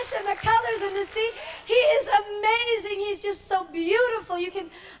the fish and the colors and the sea. He is amazing. He's just so beautiful.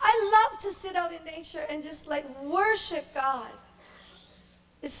 I love to sit out in nature and just like worship God.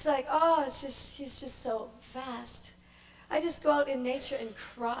 It's like, he's just so vast. I just go out in nature and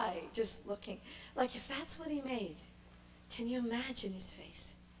cry just looking. Like, if that's what he made, can you imagine his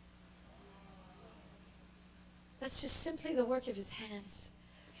face? That's just simply the work of his hands.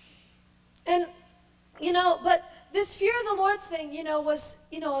 And, but this fear of the Lord thing, was,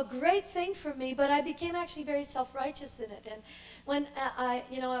 a great thing for me, but I became actually very self-righteous in it. And when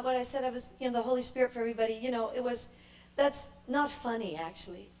what I said, I was, the Holy Spirit for everybody, that's not funny,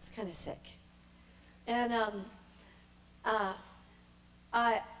 actually. It's kind of sick. And I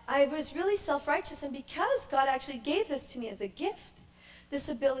was really self-righteous, and because God actually gave this to me as a gift, this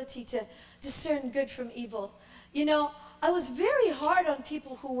ability to discern good from evil, I was very hard on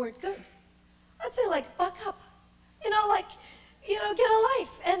people who weren't good. I'd say, like, buck up, get a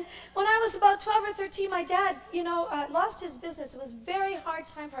life. And when I was about 12 or 13, my dad, lost his business. It was a very hard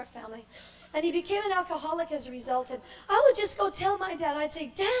time for our family. And he became an alcoholic as a result. And I would just go tell my dad, I'd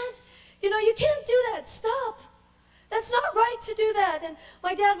say, Dad, you can't do that, stop. That's not right to do that. And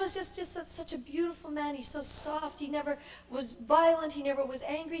my dad was just such a beautiful man. He's so soft. He never was violent. He never was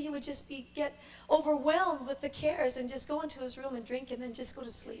angry. He would just get overwhelmed with the cares and just go into his room and drink and then just go to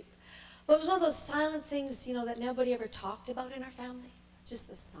sleep. But it was one of those silent things, that nobody ever talked about in our family. Just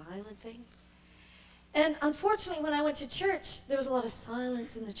the silent thing. And unfortunately, when I went to church, there was a lot of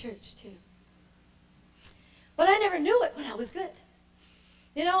silence in the church too. But I never knew it when I was good.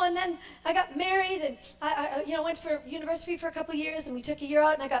 And then I got married, and I went for university for a couple years, and we took a year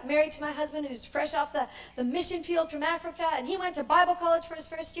out, and I got married to my husband, who's fresh off the mission field from Africa, and he went to Bible college for his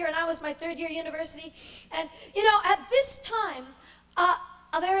first year, and I was my third year university. And, at this time,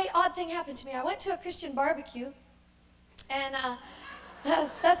 a very odd thing happened to me. I went to a Christian barbecue, and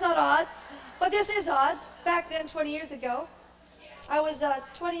that's not odd, but this is odd. Back then, 20 years ago, I was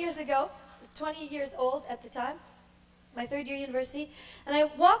 20 years old at the time. My third year university, and I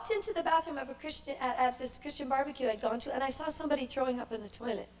walked into the bathroom of at this Christian barbecue I'd gone to, and I saw somebody throwing up in the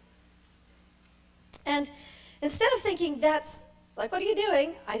toilet. And instead of thinking that's like, what are you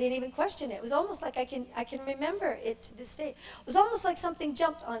doing? I didn't even question it. It was almost like I can remember it to this day. It was almost like something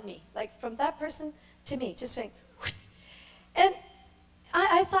jumped on me, like from that person to me, just saying, whoosh. And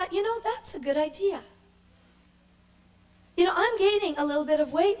I thought, that's a good idea. I'm gaining a little bit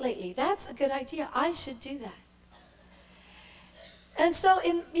of weight lately. That's a good idea. I should do that. And so,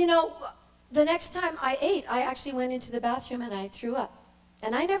 the next time I ate, I actually went into the bathroom and I threw up.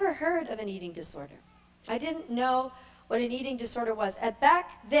 And I never heard of an eating disorder. I didn't know what an eating disorder was.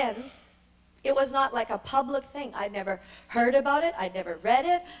 Back then, it was not like a public thing. I'd never heard about it. I'd never read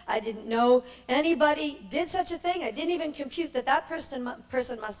it. I didn't know anybody did such a thing. I didn't even compute that person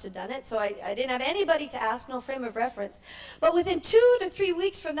must have done it. So I didn't have anybody to ask, no frame of reference. But within 2 to 3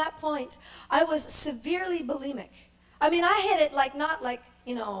 weeks from that point, I was severely bulimic. I mean, I hit it not like,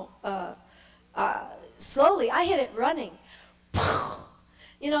 slowly. I hit it running.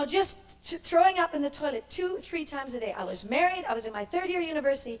 Just throwing up in the toilet 2-3 times a day. I was married. I was in my third year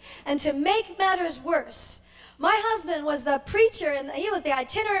university. And to make matters worse, my husband was the preacher, and he was the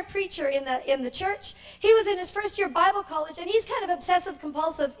itinerant preacher in the church. He was in his first year Bible college, and he's kind of obsessive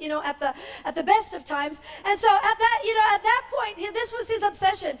compulsive, at the best of times. And so at that point, this was his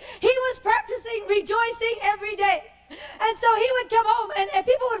obsession. He was practicing rejoicing every day. And so he would come home, and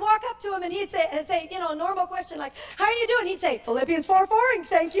people would walk up to him, and he'd say, a normal question like, how are you doing? He'd say, Philippians 4:4,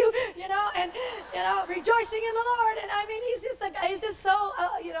 thank you, and rejoicing in the Lord. And I mean, he's just so,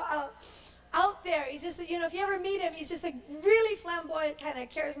 out there. He's just, if you ever meet him, he's just a really flamboyant, kind of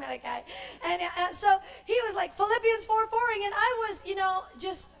charismatic guy. And so he was like Philippians 4:4, and I was,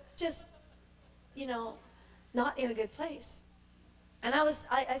 just not in a good place. And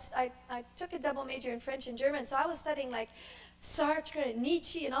I took a double major in French and German, so I was studying like Sartre and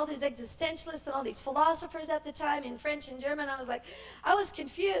Nietzsche and all these existentialists and all these philosophers at the time in French and German. I was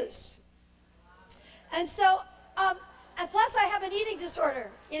confused. And so And plus I have an eating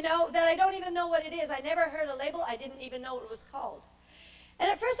disorder, you know, that I don't even know what it is. I never heard a label. I didn't even know what it was called. And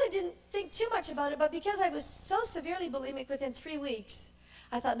at first I didn't think too much about it, but because I was so severely bulimic within 3 weeks,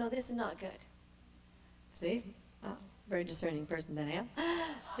 I thought, no, this is not good. See? Oh, very discerning person that I am.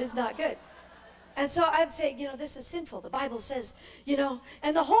 This is not good. And so I'd say, you know, this is sinful. The Bible says, you know,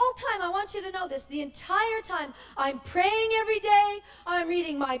 and the whole time, I want you to know this, the entire time, I'm praying every day, I'm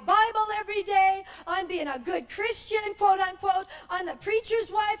reading my Bible every day, I'm being a good Christian, quote unquote, I'm the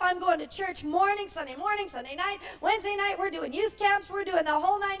preacher's wife, I'm going to church morning, Sunday night, Wednesday night, we're doing youth camps, we're doing the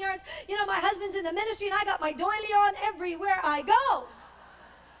whole 9 yards. You know, my husband's in the ministry and I got my doily on everywhere I go.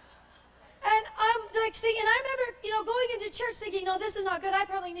 And I'm like thinking, I remember, you know, going into church thinking, no, this is not good. I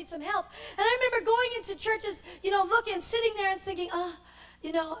probably need some help. And I remember going into churches, you know, looking, sitting there and thinking,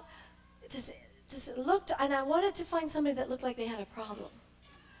 you know, does it look, and I wanted to find somebody that looked like they had a problem.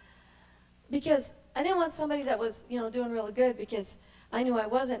 Because I didn't want somebody that was, you know, doing really good because I knew I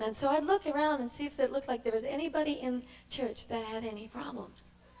wasn't. And so I'd look around and see if it looked like there was anybody in church that had any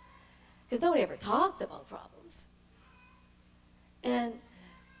problems. Because nobody ever talked about problems. And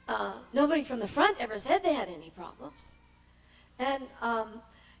nobody from the front ever said they had any problems. And,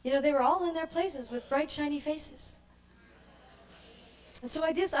 you know, they were all in their places with bright, shiny faces. And so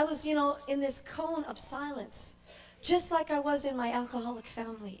I was, you know, in this cone of silence, just like I was in my alcoholic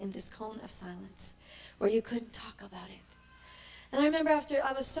family, in this cone of silence, where you couldn't talk about it. And I remember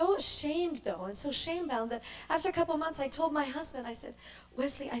I was so ashamed, though, and so shame-bound that after a couple months, I told my husband, I said,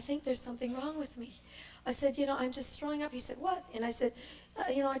 Wesley, I think there's something wrong with me. I said, you know, I'm just throwing up. He said, what? And I said,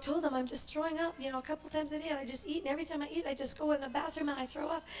 you know, I told him I'm just throwing up, you know, a couple times a day. And I just eat, and every time I eat, I just go in the bathroom and I throw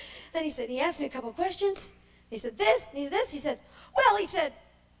up. Then he asked me a couple questions. He said, this, and this. He said, well, he said,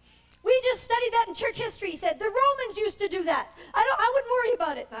 we just studied that in church history. He said, the Romans used to do that. I wouldn't worry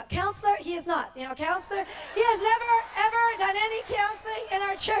about it. Now, counselor, he is not. You know, counselor, he has never, ever done any counseling in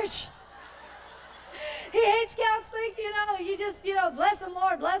our church. He hates counseling, you know, he just, you know, bless him,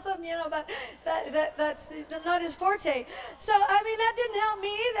 Lord, bless him, you know, but that's not his forte. So, I mean, that didn't help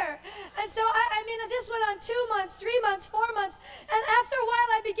me either. And so, I mean, this went on 2 months, 3 months, 4 months, and after a while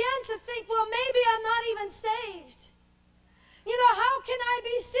I began to think, well, maybe I'm not even saved. You know, how can I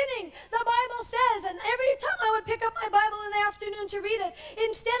be sinning? The Bible says, and every time I would pick up my Bible in the afternoon to read it,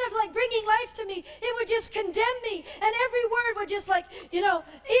 instead of like bringing life to me, it would just condemn me. And every word would just like, you know,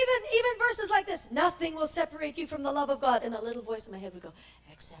 even verses like this, nothing will separate you from the love of God. And a little voice in my head would go,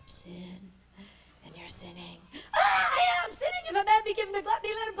 except sin. And you're sinning. I am sinning. If a man be given to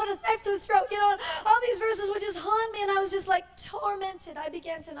gluttony, let him put his knife to his throat. You know, all these verses would just haunt me, and I was just like tormented. I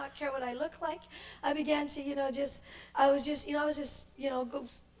began to not care what I looked like. I began to, you know,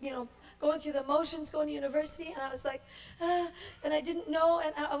 going through the motions, going to university, and I was like, and I didn't know,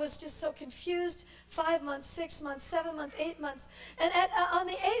 and I was just so confused. 5 months, 6 months, 7 months, 8 months, and on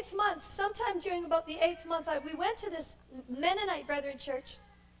the 8th month, sometime during about the 8th month, we went to this Mennonite Brethren church.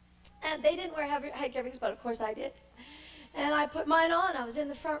 And they didn't wear high coverings, but of course I did. And I put mine on. I was in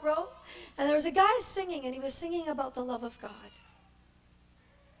the front row. And there was a guy singing, and he was singing about the love of God.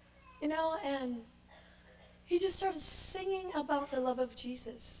 You know, and he just started singing about the love of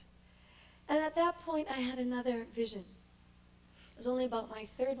Jesus. And at that point, I had another vision. It was only about my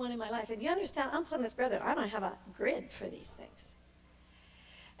 3rd one in my life. And you understand, I'm Plymouth Brethren. I don't have a grid for these things.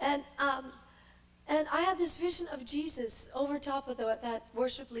 And I had this vision of Jesus over top of that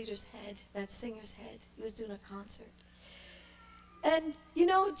worship leader's head, that singer's head. He was doing a concert. And, you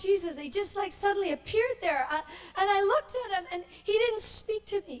know, Jesus, he just like suddenly appeared there. And I looked at him, and he didn't speak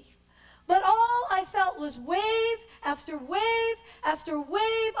to me. But all I felt was wave after wave after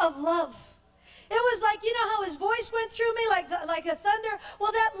wave of love. It was like, you know how his voice went through me like a thunder?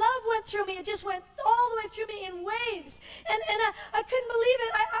 Well, that love went through me. It just went all the way through me in waves. And I couldn't believe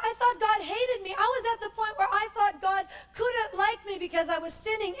it. I thought God hated me. I was at the point where I thought God couldn't like me because I was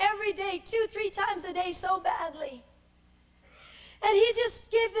sinning every day, 2-3 times a day so badly. And he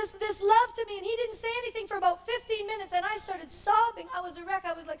just gave this love to me, and he didn't say anything for about 15 minutes, and I started sobbing. I was a wreck.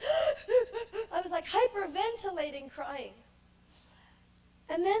 I was like, hyperventilating, crying.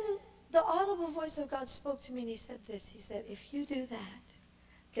 And then the audible voice of God spoke to me, and he said this. He said, if you do that,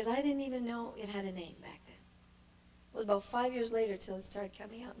 because I didn't even know it had a name back then. It was about 5 years later till it started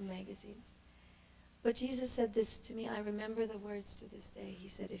coming out in magazines. But Jesus said this to me. I remember the words to this day. He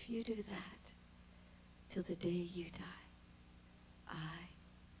said, if you do that till the day you die, I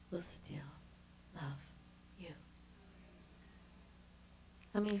will still love you.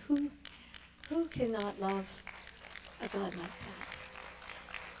 I mean, who cannot love a God like that?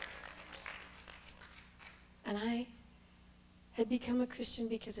 And I had become a Christian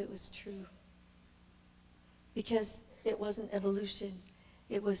because it was true. Because it wasn't evolution.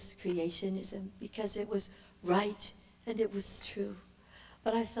 It was creationism because it was right and it was true.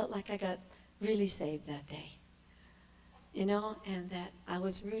 But I felt like I got really saved that day, you know, and that I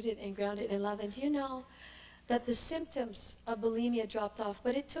was rooted and grounded in love. And you know that the symptoms of bulimia dropped off,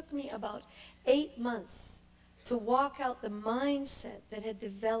 but it took me about 8 months to walk out the mindset that had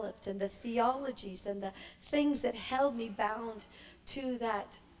developed and the theologies and the things that held me bound to that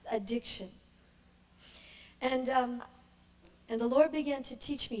addiction. And the Lord began to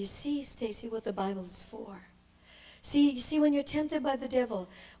teach me, you see, Stacey, what the Bible is for. See, you see, when you're tempted by the devil,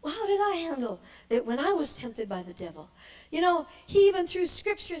 well, how did I handle it when I was tempted by the devil? You know, he even threw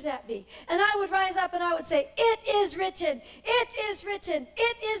scriptures at me. And I would rise up and I would say, it is written, it is written,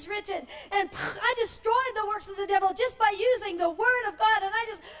 it is written. And I destroyed the works of the devil just by using the word of God. And I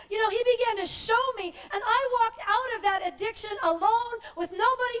just, you know, he began to show me. And I walked out of that addiction alone with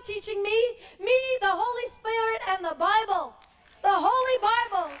nobody teaching me, the Holy Spirit, and the Bible. The Holy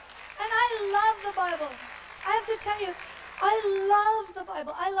Bible. And I love the Bible. I have to tell you, I love the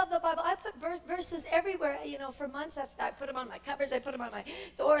Bible. I love the Bible. I put verses everywhere, you know, for months. I put them on my cupboards. I put them on my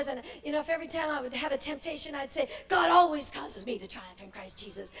doors. And, you know, if every time I would have a temptation, I'd say, God always causes me to triumph in Christ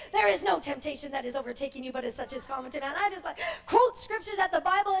Jesus. There is no temptation that is overtaking you, but as such is common to man. I just, like, quote scriptures at the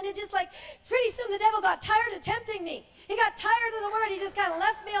Bible, and it just, like, pretty soon the devil got tired of tempting me. He got tired of the word. He just kind of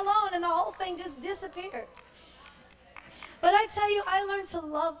left me alone, and the whole thing just disappeared. But I tell you, I learned to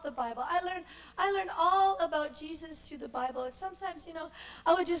love the Bible. I learned all about Jesus through the Bible. And sometimes, you know,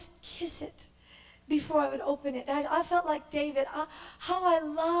 I would just kiss it before I would open it. I felt like David, how I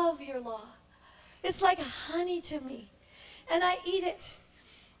love your law. It's like honey to me. And I eat it.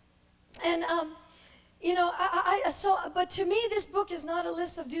 And, you know, but to me, this book is not a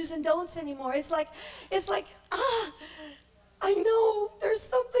list of do's and don'ts anymore. It's like, I know there's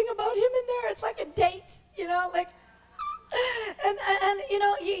something about him in there. It's like a date, you know, like, and you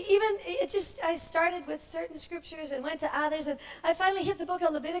know, I started with certain scriptures and went to others, and I finally hit the book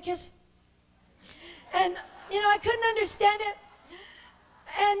of Leviticus, and, you know, I couldn't understand it,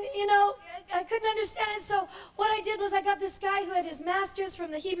 and, you know, I couldn't understand it, so what I did was I got this guy who had his master's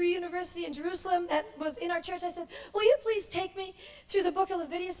from the Hebrew University in Jerusalem that was in our church. I said, will you please take me through the book of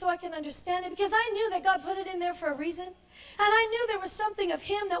Leviticus so I can understand it, because I knew that God put it in there for a reason. And I knew there was something of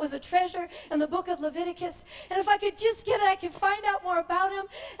him that was a treasure in the book of Leviticus. And if I could just get it, I could find out more about him.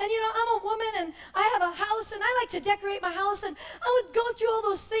 And, you know, I'm a woman, and I have a house, and I like to decorate my house. And I would go through all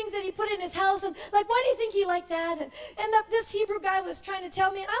those things that he put in his house. And, like, why do you think he liked that? And this Hebrew guy was trying to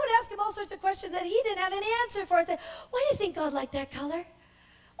tell me. And I would ask him all sorts of questions that he didn't have any answer for. I'd say, why do you think God liked that color?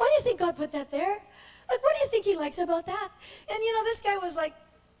 Why do you think God put that there? Like, what do you think he likes about that? And, you know, this guy was like,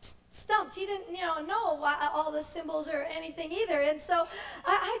 stumped. He didn't, you know all the symbols or anything either. And so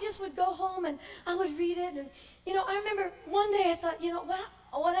I just would go home and I would read it. And, you know, I remember one day I thought, you know,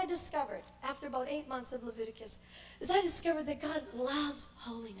 what I discovered after about 8 months of Leviticus is I discovered that God loves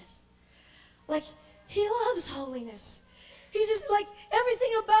holiness. Like, he loves holiness. He just, like, everything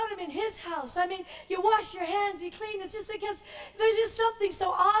about him in his house. I mean, you wash your hands, you clean. It's just because there's just something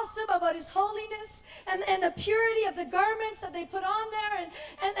so awesome about his holiness and the purity of the garments that they put on there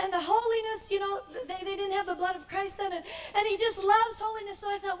and the holiness, you know, they didn't have the blood of Christ then. And he just loves holiness. So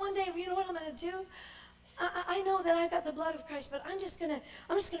I thought one day, you know what I'm going to do? I know that I got the blood of Christ, but I'm just gonna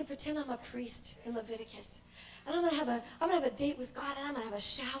pretend I'm a priest in Leviticus. And I'm gonna have a date with God, and I'm gonna have a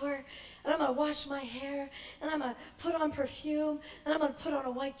shower, and I'm gonna wash my hair, and I'm gonna put on perfume, and I'm gonna put on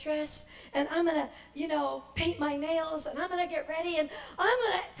a white dress, and I'm gonna, you know, paint my nails, and I'm gonna get ready, and I'm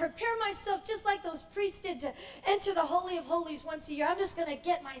gonna prepare myself just like those priests did to enter the Holy of Holies once a year. I'm just gonna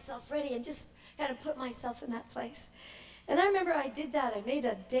get myself ready and just kind of put myself in that place. And I remember I did that. I made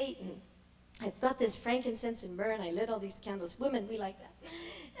a date, and I got this frankincense and myrrh, and I lit all these candles. Women, we like that.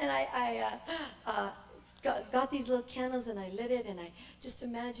 And I got these little candles, and I lit it, and I just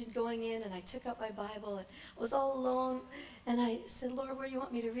imagined going in, and I took out my Bible, and I was all alone, and I said, Lord, where do you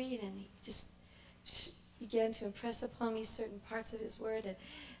want me to read? And he just began to impress upon me certain parts of his word. And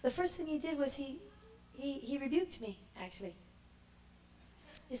the first thing he did was he rebuked me, actually.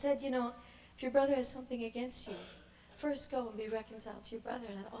 He said, you know, if your brother has something against you, first go and be reconciled to your brother.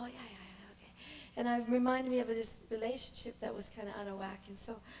 And I thought, oh, yeah. And it reminded me of this relationship that was kind of out of whack. And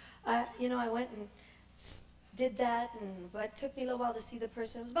so, you know, I went and did that, but it took me a little while to see the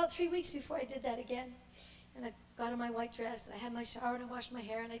person. It was about 3 weeks before I did that again. And I got in my white dress, and I had my shower, and I washed my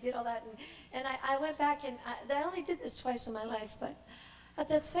hair, and I did all that. And I went back, and I only did this twice in my life, but at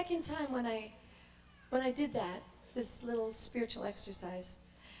that second time when I did that, this little spiritual exercise,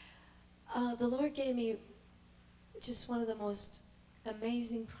 the Lord gave me just one of the most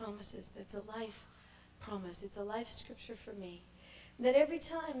amazing promises that's a life promise. It's a life scripture for me. That every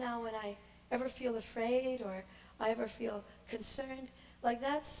time now when I ever feel afraid or I ever feel concerned, like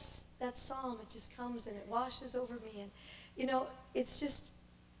that psalm, it just comes and it washes over me. And, you know, it's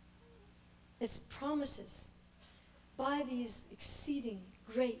promises by these exceeding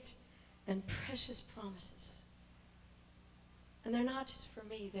great and precious promises. And they're not just for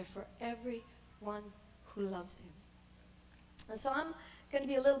me, they're for everyone who loves him. And so I'm going to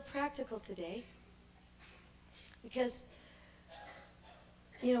be a little practical today because,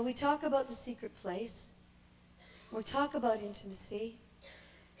 you know, we talk about the secret place, we talk about intimacy,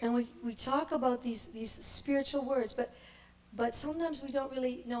 and we talk about these spiritual words, but sometimes we don't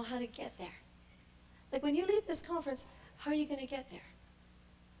really know how to get there. Like when you leave this conference, how are you going to get there?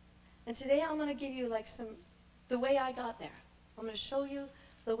 And today I'm going to give you like the way I got there. I'm going to show you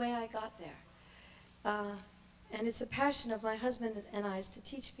the way I got there. And it's a passion of my husband and I's to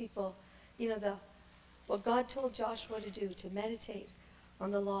teach people, you know, what God told Joshua to do, to meditate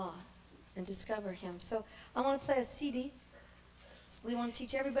on the law and discover him. So I want to play a CD. We want to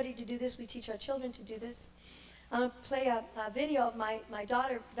teach everybody to do this. We teach our children to do this. I'm going to play a video of my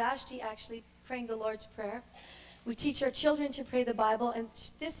daughter, Vashti, actually praying the Lord's Prayer. We teach our children to pray the Bible. And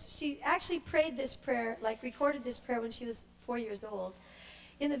she actually prayed this prayer, like recorded this prayer when she was 4 years old.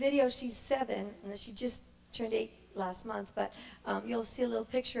 In the video, she's 7, and she just turned 8 last month. But you'll see a little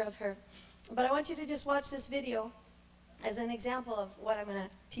picture of her. But I want you to just watch this video as an example of what I'm going to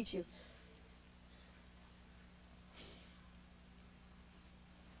teach you.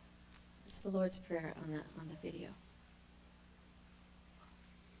 It's the Lord's Prayer on the video.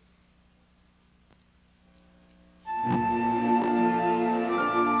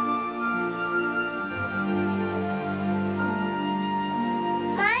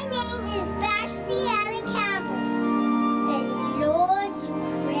 My name is Campbell. The Lord's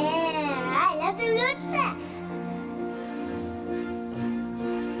Prayer. I love the Lord's Prayer.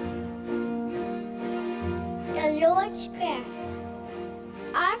 The Lord's Prayer.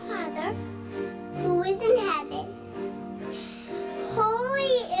 Our Father, who is in heaven,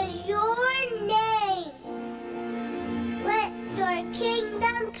 holy is your name. Let your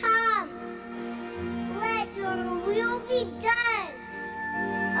kingdom come. Let your will be done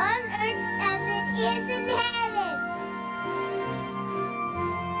on earth as it is in heaven.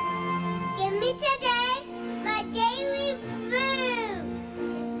 Give me today my daily food,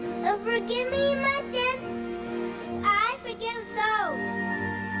 and forgive me my sins, as I forgive those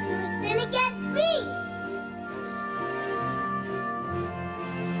who sin against me.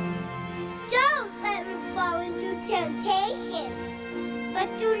 Don't let me fall into temptation, but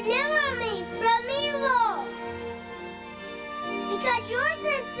deliver me from evil. Because yours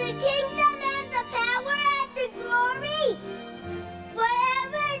is the kingdom and the power and the glory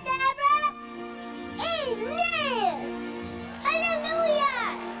forever and ever. Amen. Hallelujah.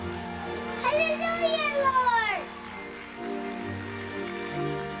 Hallelujah, Lord.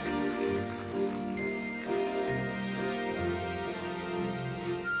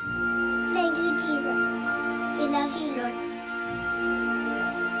 Thank you, Jesus. We love you, Lord.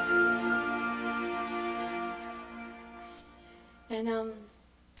 And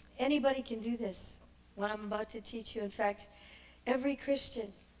anybody can do this, what I'm about to teach you. In fact, every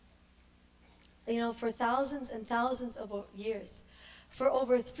Christian, you know, for thousands and thousands of years, for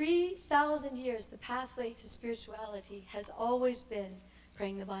over 3,000 years, the pathway to spirituality has always been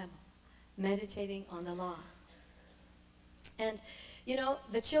praying the Bible, meditating on the law. And, you know,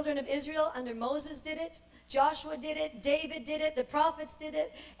 the children of Israel under Moses did it. Joshua did it, David did it, the prophets did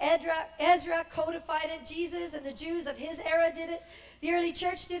it, Ezra codified it, Jesus and the Jews of his era did it, the early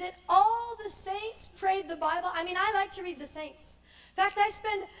church did it. All the saints prayed the Bible. I mean, I like to read the saints. In fact, I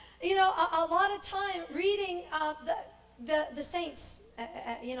spend, you know, a lot of time reading the saints,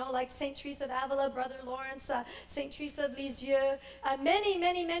 you know, like St. Teresa of Avila, Brother Lawrence, St. Teresa of Lisieux,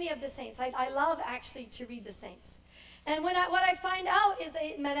 many of the saints. I love actually to read the saints. And what I find out is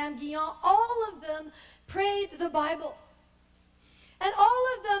that Madame Guillon, all of them prayed the Bible. And all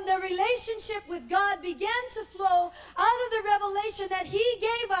of them, their relationship with God began to flow out of the revelation that he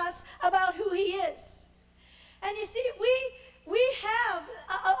gave us about who he is. And you see, we have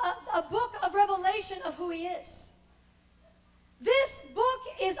a book of revelation of who he is. This book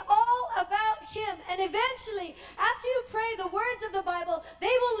is all about him. And eventually, after you pray the words of the Bible,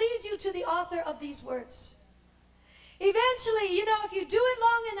 they will lead you to the author of these words. Eventually, you know, if you do it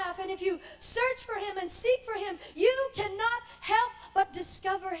long enough and if you search for him and seek for him, you cannot help but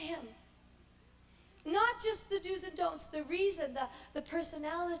discover him. Not just the do's and don'ts, the reason, the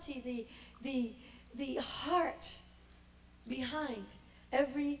personality, the heart behind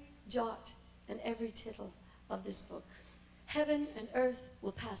every jot and every tittle of this book. Heaven and earth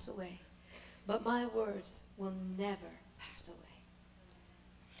will pass away, but my words will never pass away.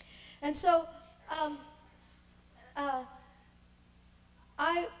 And so,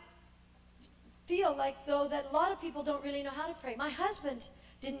 I feel like, though, that a lot of people don't really know how to pray. My husband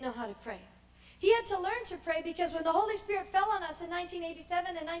didn't know how to pray. He had to learn to pray because when the Holy Spirit fell on us in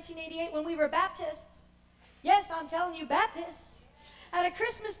 1987 and 1988 when we were Baptists, yes, I'm telling you, Baptists, at a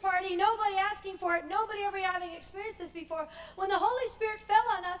Christmas party, nobody asking for it, nobody ever having experienced this before, when the Holy Spirit fell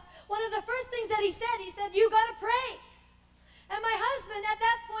on us, one of the first things that he said, you got to pray. And my husband at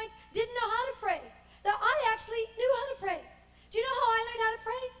that point didn't know how to pray. Now, I actually knew how to pray. Do you know how I learned how to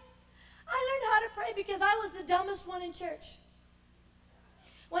pray? I learned how to pray because I was the dumbest one in church.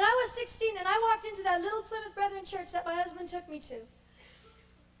 When I was 16 and I walked into that little Plymouth Brethren church that my husband took me to,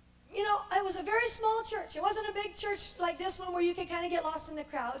 you know, it was a very small church. It wasn't a big church like this one where you could kind of get lost in the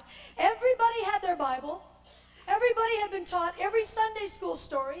crowd. Everybody had their Bible. Everybody had been taught every Sunday school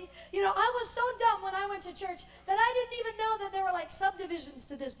story. You know, I was so dumb when I went to church that I didn't even know that there were like subdivisions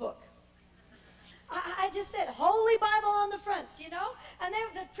to this book. I just said, Holy Bible on the front, you know? And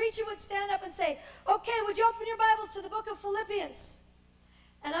the preacher would stand up and say, okay, would you open your Bibles to the book of Philippians?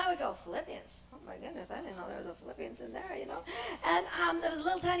 And I would go, Philippians? Oh my goodness, I didn't know there was a Philippians in there, you know? And there was a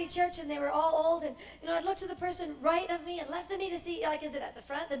little tiny church and they were all old. And, you know, I'd look to the person right of me and left of me to see, like, is it at the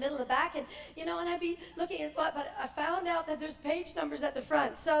front, the middle, the back? And, you know, and I'd be looking at, but I found out that there's page numbers at the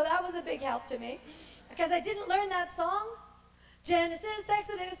front. So that was a big help to me. Because I didn't learn that song. Genesis,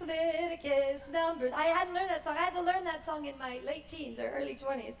 Exodus, Leviticus, Numbers. I hadn't learned that song. I had to learn that song in my late teens or early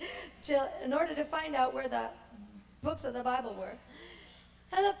 20s in order to find out where the books of the Bible were.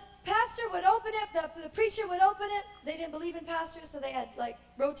 And the pastor would open it, the preacher would open it. They didn't believe in pastors, so they had like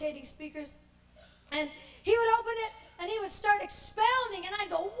rotating speakers. And he would open it, and he would start expounding, and I'd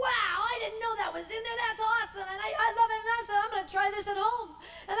go, wow, I didn't know that was in there. That's awesome, and I love it, and I thought, I'm going to try this at home.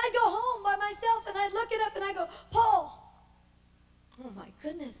 And I'd go home by myself, and I'd look it up, and I'd go, Paul. Oh, my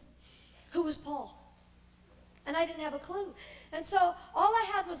goodness. Who was Paul? And I didn't have a clue. And so all I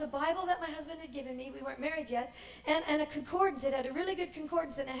had was a Bible that my husband had given me. We weren't married yet. And a concordance. It had a really good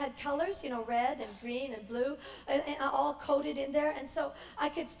concordance. And it had colors, you know, red and green and blue, and all coded in there. And so I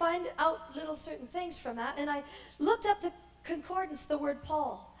could find out little certain things from that. And I looked up the concordance, the word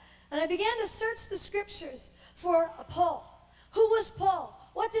Paul. And I began to search the scriptures for Paul. Who was Paul?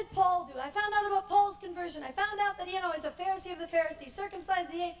 What did Paul do? I found out about Paul's conversion. I found out that, you know, he's a Pharisee of the Pharisees, circumcised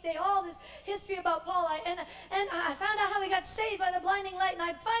the 8th day, all this history about Paul. And I found out how he got saved by the blinding light, and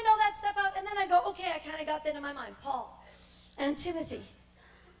I'd find all that stuff out, and then I'd go, okay, I kind of got that in my mind. Paul and Timothy.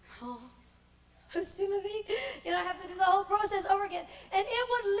 Oh, who's Timothy? You know, I have to do the whole process over again. And it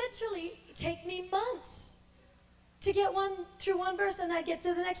would literally take me months to get through one verse, and I'd get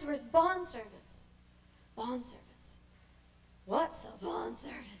to the next verse. Bondservants. Bondservants. What's a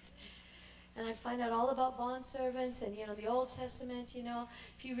bondservant? And I find out all about bondservants and, you know, the Old Testament, you know,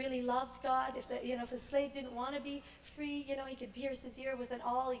 if you really loved God, if a slave didn't want to be free, you know, he could pierce his ear with an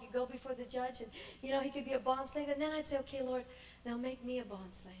awl, he could go before the judge, and, you know, he could be a bondslave. And then I'd say, okay, Lord, now make me a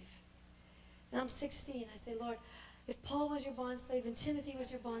bondslave. And I'm 16. I say, Lord, if Paul was your bondslave and Timothy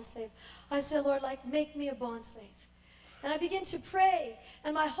was your bondslave, I said, Lord, like, make me a bondslave. And I began to pray,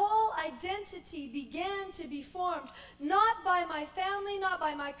 and my whole identity began to be formed, not by my family, not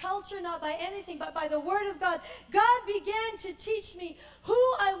by my culture, not by anything, but by the Word of God. God began to teach me who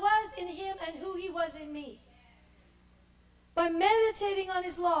I was in Him and who He was in me. By meditating on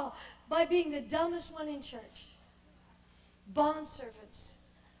His law, by being the dumbest one in church. Bondservants,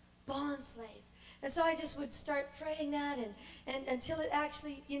 bondslave. And so I just would start praying that and until it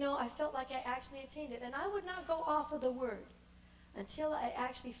actually, you know, I felt like I actually attained it. And I would not go off of the word until I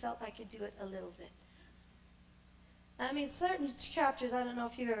actually felt I could do it a little bit. I mean, certain chapters, I don't know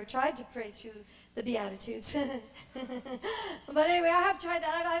if you've ever tried to pray through the Beatitudes. But anyway, I have tried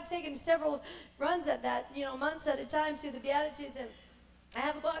that. I've taken several runs at that, you know, months at a time through the Beatitudes, and I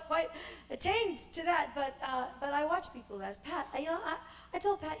haven't quite attained to that, but I watch people who ask. Pat, you know, I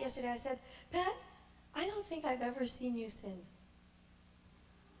told Pat yesterday, I said, Pat, I don't think I've ever seen you sin.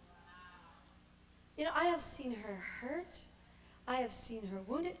 You know, I have seen her hurt. I have seen her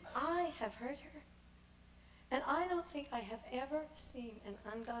wounded. I have hurt her. And I don't think I have ever seen an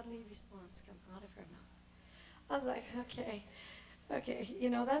ungodly response come out of her mouth. I was like, okay, you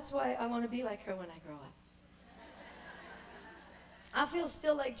know, that's why I want to be like her when I grow up. I feel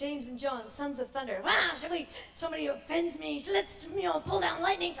still like James and John, sons of thunder. Wow, somebody offends me, let's, you know, pull down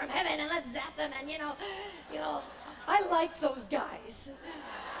lightning from heaven and let's zap them, and, you know, I like those guys.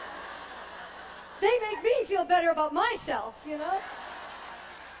 They make me feel better about myself, you know.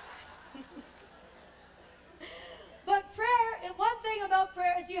 one thing about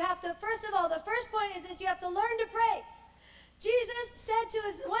prayer is you have to, first of all, the first point is this, you have to learn to pray. Jesus said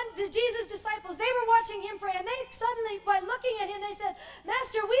to Jesus' disciples, they were watching him pray, and they suddenly, by looking at him, they said,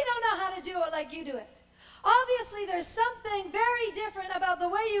 Master, we don't know how to do it like you do it. Obviously, there's something very different about the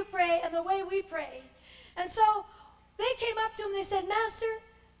way you pray and the way we pray. And so they came up to him, they said, Master,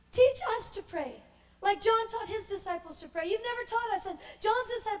 teach us to pray. Like John taught his disciples to pray. You've never taught us. And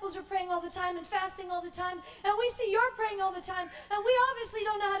John's disciples are praying all the time and fasting all the time. And we see you're praying all the time. And we obviously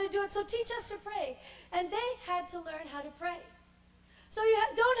don't know how to do it, so teach us to pray. And they had to learn how to pray. So you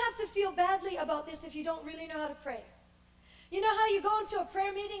don't have to feel badly about this if you don't really know how to pray. You know how you go into a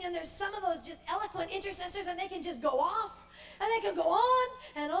prayer meeting and there's some of those just eloquent intercessors and they can just go off. And they can go on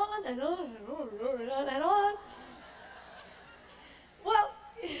and on and on and on and on. Well,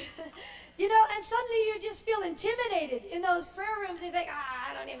 you know, and suddenly you just feel intimidated in those prayer rooms. You think,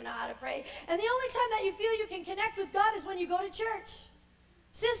 I don't even know how to pray. And the only time that you feel you can connect with God is when you go to church.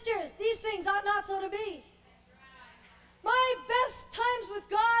 Sisters, these things ought not so to be. My best times with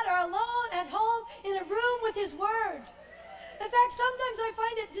God are alone at home in a room with his word. In fact, sometimes I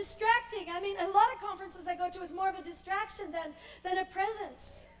find it distracting. I mean, a lot of conferences I go to, it's more of a distraction than a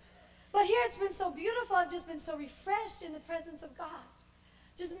presence. But here it's been so beautiful. I've just been so refreshed in the presence of God.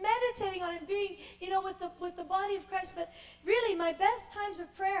 Just meditating on it, being, you know, with the body of Christ. But really, my best times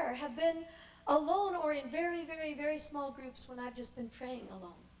of prayer have been alone or in very, very, very small groups when I've just been praying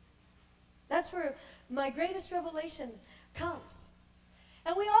alone. That's where my greatest revelation comes.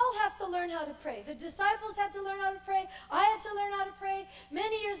 And we all have to learn how to pray. The disciples had to learn how to pray. I had to learn how to pray.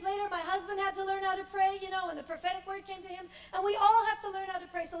 Many years later, my husband had to learn how to pray, you know, when the prophetic word came to him. And we all have to learn how to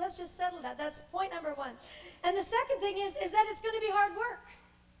pray. So let's just settle that. That's point number one. And the second thing is that it's going to be hard work.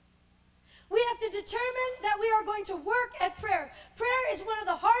 We have to determine that we are going to work at prayer. Prayer is one of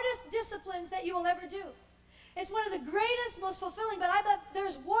the hardest disciplines that you will ever do. It's one of the greatest, most fulfilling, but I bet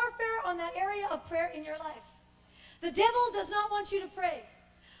there's warfare on that area of prayer in your life. The devil does not want you to pray.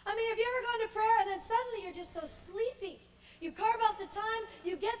 I mean, have you ever gone to prayer and then suddenly you're just so sleepy? You carve out the time,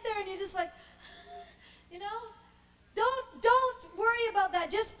 you get there and you're just like, you know? Don't worry about that.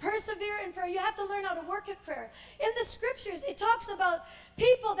 Just persevere in prayer. You have to learn how to work at prayer. In the scriptures, it talks about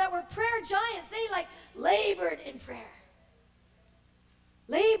people that were prayer giants. They like labored in prayer.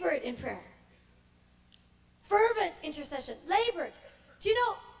 Labored in prayer. Fervent intercession. Labored. Do you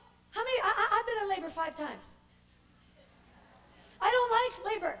know how many? I've been in labor 5 times. I don't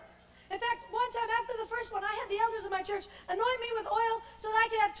like labor. In fact, one time after the first one, I had the elders of my church anoint me with oil so that I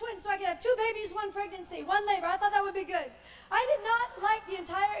could have twins, so I could have 2 babies, 1 pregnancy, 1 labor. I thought that would be good. I did not like the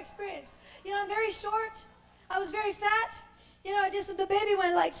entire experience. You know, I'm very short. I was very fat. You know, the baby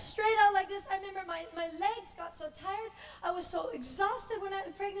went like straight out like this. I remember my legs got so tired. I was so exhausted when I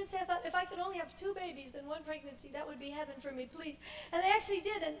had pregnancy. I thought if I could only have 2 babies and 1 pregnancy, that would be heaven for me, please. And they actually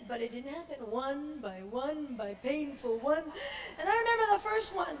did, but it didn't happen. One by painful one. And I remember the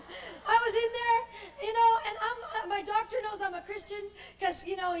first one. I was in there, you know, and my doctor knows I'm a Christian because,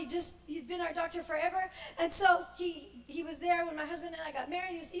 you know, he's been our doctor forever. And so he was there when my husband and I got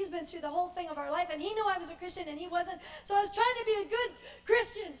married. He's been through the whole thing of our life, and he knew I was a Christian and he wasn't. So I was trying to be a good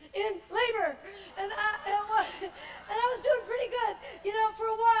Christian in labor, and I was doing pretty good, you know, for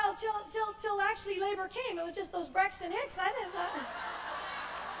a while till actually labor came. It was just those Braxton Hicks. I didn't.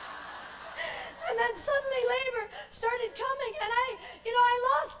 And then suddenly labor started coming, and I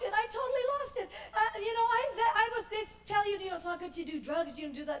lost it. I totally lost it. They tell you, it's not good to do drugs. You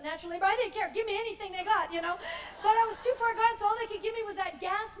don't do that natural labor. I didn't care. Give me anything they got, you know. But I was too far gone, so all they could give me was that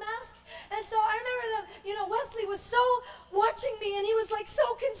gas mask. And so I remember Wesley was so watching me, and he was like so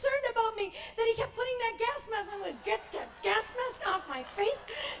concerned about me that he kept putting that gas mask. I'm like, get that gas mask off my face,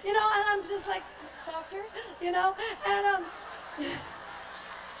 you know. And I'm just like, doctor, you know, and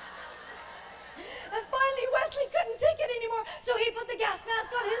And finally, Wesley couldn't take it anymore, so he put the gas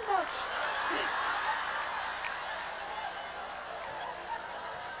mask on his mouth.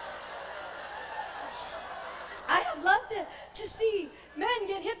 I have loved to see men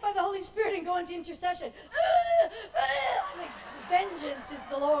get hit by the Holy Spirit and go into intercession. Like, vengeance is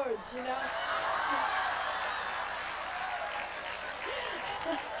the Lord's, you know.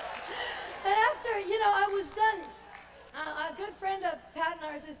 And after, I was done, a good friend of Pat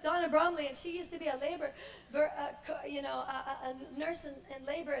and ours is Donna Bromley, and she used to be a nurse in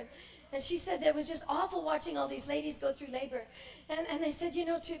labor. And she said it was just awful watching all these ladies go through labor. And they said,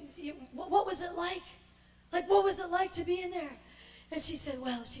 what was it like? Like, what was it like to be in there? And she said,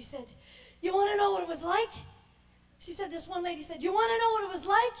 you want to know what it was like? She said, this one lady said, you want to know what it was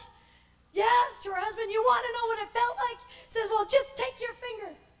like? Yeah, to her husband, you want to know what it felt like? Says, well, just take your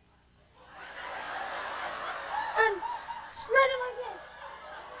fingers. And Spread it like this.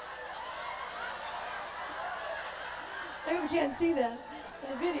 Everyone can't see that in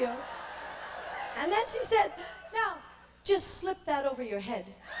the video. And then she said, now, just slip that over your head.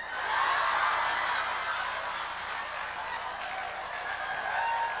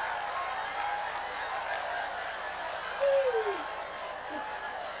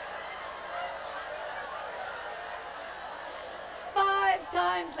 Five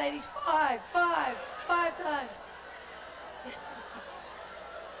times, ladies, five times.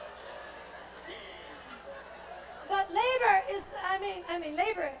 But labor is,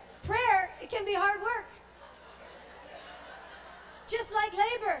 labor, prayer, it can be hard work. Just like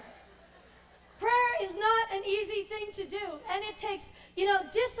labor. Prayer is not an easy thing to do, and it takes,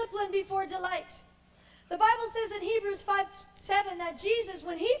 discipline before delight. The Bible says in Hebrews 5:7 that Jesus,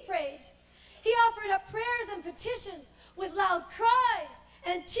 when he prayed, he offered up prayers and petitions with loud cries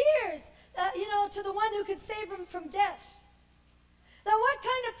and tears, to the one who could save him from death. Now, what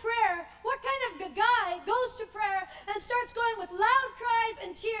kind of prayer, what kind of a guy goes to prayer and starts going with loud cries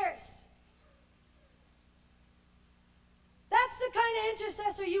and tears? That's the kind of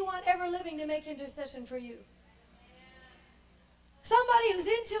intercessor you want ever living to make intercession for you. Somebody who's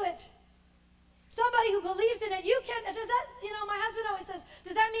into it. Somebody who believes in it. You can, does that, my husband always says,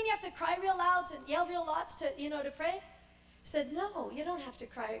 does that mean you have to cry real loud and yell real lots to, to pray? He said, no, you don't have to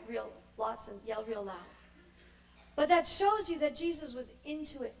cry real lots and yell real loud. But that shows you that Jesus was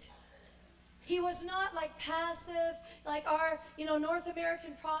into it. He was not like passive, like our, North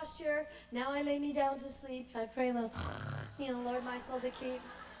American posture. Now I lay me down to sleep. I pray, Lord, my soul to keep.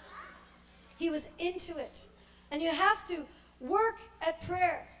 He was into it. And you have to work at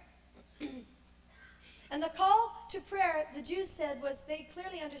prayer. And the call to prayer, the Jews said, was they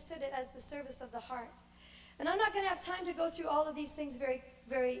clearly understood it as the service of the heart. And I'm not going to have time to go through all of these things very,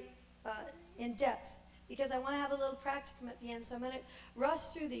 very in depth, because I want to have a little practicum at the end, so I'm going to rush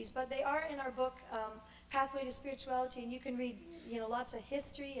through these. But they are in our book, Pathway to Spirituality, and you can read, lots of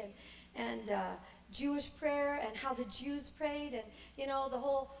history and Jewish prayer and how the Jews prayed, and, the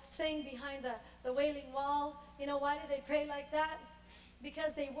whole thing behind the Wailing Wall. Why do they pray like that?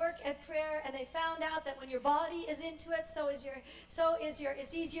 Because they work at prayer, and they found out that when your body is into it,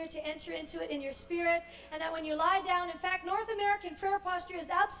 it's easier to enter into it in your spirit, and that when you lie down, in fact, North American prayer posture is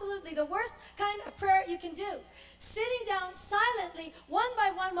absolutely the worst kind of prayer you can do. Sitting down silently, one by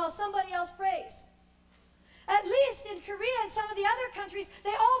one, while somebody else prays. At least in Korea and some of the other countries,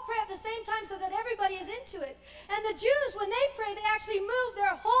 they all pray at the same time so that everybody is into it. And the Jews, when they pray, they actually move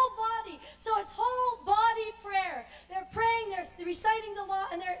their whole body. So it's whole body prayer. They're praying, they're reciting the law,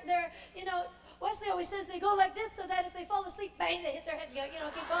 and they're Wesley always says they go like this so that if they fall asleep, bang, they hit their head and go,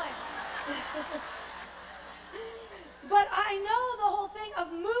 keep going. But I know the whole thing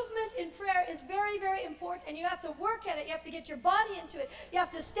of movement in prayer is very, very important, and you have to work at it. You have to get your body into it. You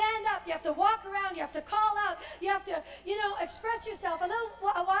have to stand up. You have to walk around. You have to call out. You have to, express yourself. A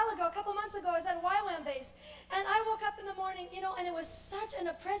while ago, a couple months ago, I was at a YWAM base, and I woke up in the morning, and it was such an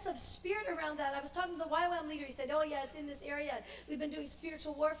oppressive spirit around that. I was talking to the YWAM leader. He said, oh, yeah, it's in this area. We've been doing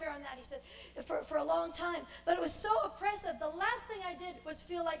spiritual warfare on that, he said, for a long time. But it was so oppressive. The last thing I did was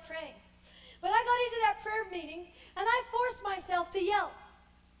feel like praying. But I got into that prayer meeting, and I forced myself to yell.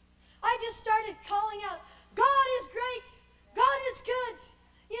 I just started calling out, God is great, God is good,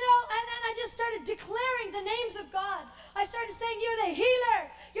 and then I just started declaring the names of God. I started saying, you're the healer,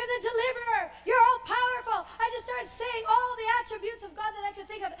 you're the deliverer, you're all powerful. I just started saying all the attributes of God that I could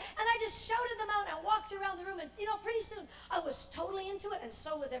think of, and I just shouted them out and walked around the room, and pretty soon I was totally into it, and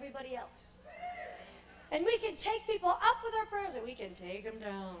so was everybody else. And we can take people up with our prayers, and we can take them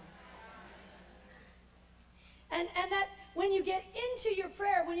down. And that when you get into your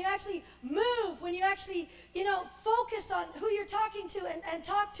prayer, when you actually move, when you actually, focus on who you're talking to and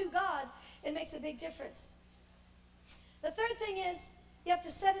talk to God, it makes a big difference. The third thing is you have to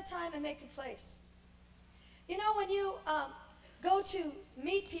set a time and make a place. When you go to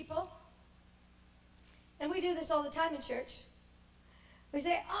meet people, and we do this all the time in church, we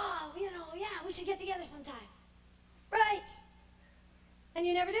say, oh, yeah, we should get together sometime. Right. And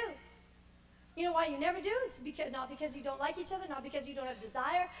you never do. You know why you never do? It's not because you don't like each other, not because you don't have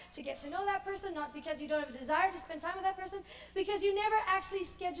desire to get to know that person, not because you don't have a desire to spend time with that person, because you never actually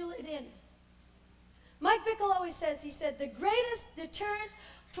schedule it in. Mike Bickle always says, he said, the greatest deterrent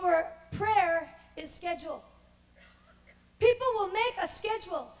for prayer is schedule. People will make a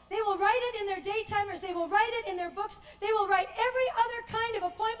schedule. They will write it in their daytimers. They will write it in their books. They will write every other kind of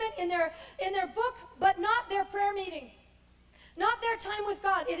appointment in their book, but not their prayer meeting. Not their time with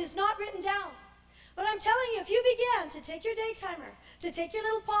God. It is not written down. But I'm telling you, if you began to take your day timer, to take your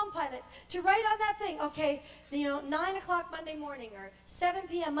little Palm Pilot, to write on that thing, okay, 9 o'clock Monday morning or 7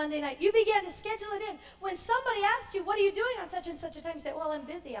 p.m. Monday night, you began to schedule it in. When somebody asked you, what are you doing on such and such a time? You say, well, I'm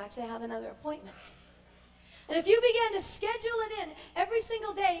busy. Actually, I have another appointment. And if you began to schedule it in every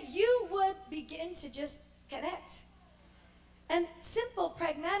single day, you would begin to just connect. And simple,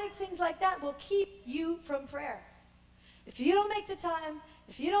 pragmatic things like that will keep you from prayer. If you don't make the time,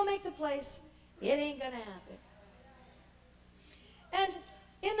 if you don't make the place, it ain't going to happen. And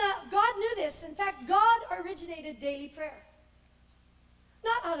God knew this. In fact, God originated daily prayer.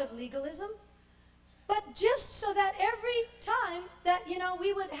 Not out of legalism, but just so that every time that,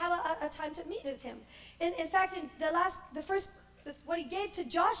 we would have a time to meet with him. In fact, in what he gave to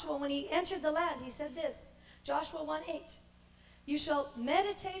Joshua when he entered the land, he said this, Joshua 1:8, you shall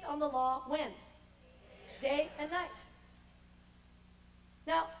meditate on the law when? Day and night.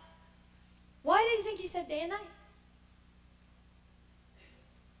 Now, why do you think he said day and night?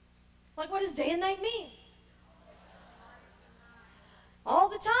 Like, what does day and night mean? All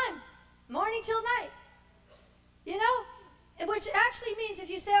the time, morning till night. Which actually means if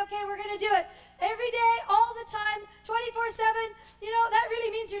you say, okay, we're going to do it every day, all the time, 24/7, that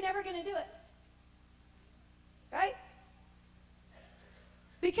really means you're never going to do it. Right?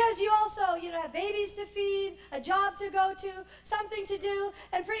 Because you also, have babies to feed, a job to go to, something to do.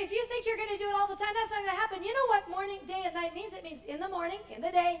 And if you think you're going to do it all the time, that's not going to happen. You know what morning, day, and night means? It means in the morning, in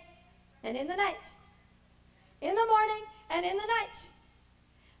the day, and in the night. In the morning and in the night.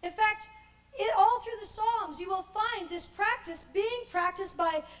 In fact, all through the Psalms, you will find this practice being practiced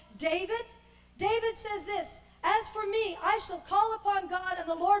by David. David says this, as for me, I shall call upon God, and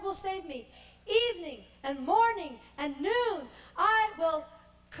the Lord will save me. Evening and morning and noon, I will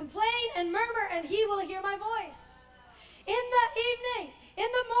complain and murmur, and he will hear my voice. In the evening,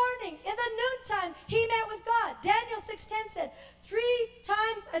 in the morning, in the noontime, he met with God. Daniel 6:10 said, 3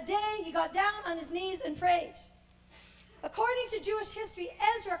 times a day he got down on his knees and prayed. According to Jewish history,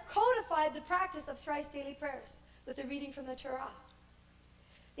 Ezra codified the practice of thrice daily prayers with the reading from the Torah.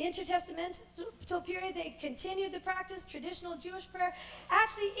 The intertestamental period, they continued the practice, traditional Jewish prayer.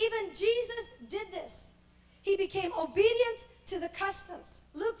 Actually, even Jesus did this. He became obedient to the customs.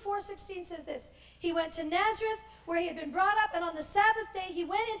 Luke 4:16 says this. He went to Nazareth, where he had been brought up, and on the Sabbath day he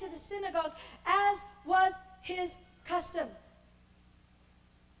went into the synagogue, as was his custom.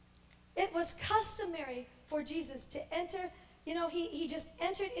 It was customary for Jesus to enter, he just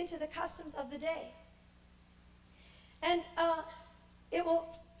entered into the customs of the day. And it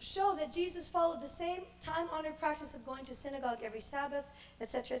will show that Jesus followed the same time-honored practice of going to synagogue every Sabbath,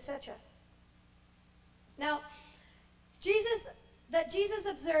 etc., etc. Now, Jesus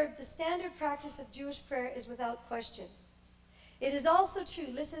observed the standard practice of Jewish prayer is without question. It is also true,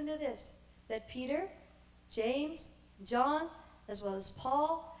 listen to this, that Peter, James, John, as well as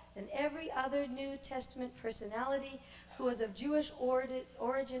Paul, and every other New Testament personality who was of Jewish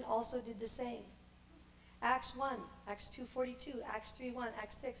origin also did the same. Acts 1, Acts 2:42, Acts 3:1,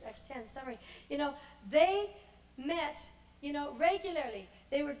 Acts 6, Acts 10, summary. They met, regularly.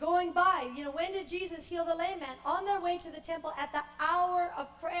 They were going by. When did Jesus heal the lame man? On their way to the temple at the hour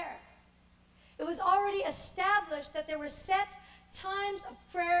of prayer. It was already established that there were set times of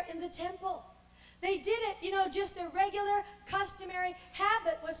prayer in the temple. They did it, just a regular, customary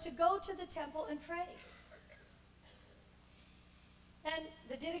habit was to go to the temple and pray. And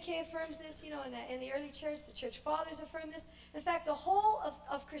the Didache affirms this, in the early church, the church fathers affirm this. In fact, the whole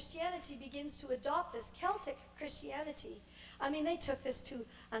of Christianity begins to adopt this. Celtic Christianity, they took this to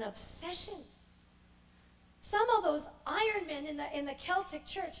an obsession. Some of those Iron Men in the Celtic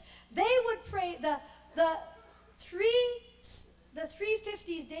church, they would pray the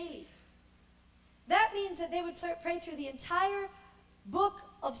 350s daily. That means that they would pray through the entire book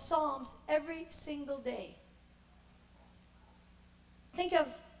of Psalms every single day. Think of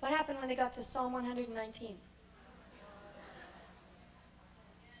what happened when they got to Psalm 119.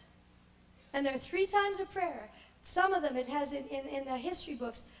 And there are 3 times of prayer. Some of them, it has in the history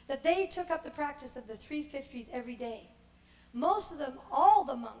books, that they took up the practice of the 350s every day. Most of them, all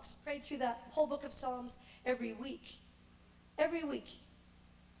the monks, prayed through the whole book of Psalms every week. Every week.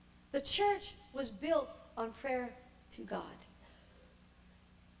 The church was built on prayer to God.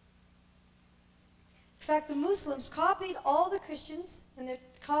 In fact, the Muslims copied all the Christians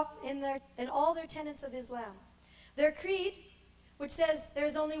in all their tenets of Islam. Their creed, which says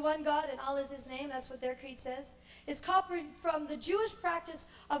there's only one God and Allah is his name, that's what their creed says, is copied from the Jewish practice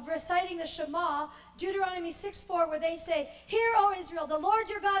of reciting the Shema, Deuteronomy 6:4, where they say, "Hear, O Israel, the Lord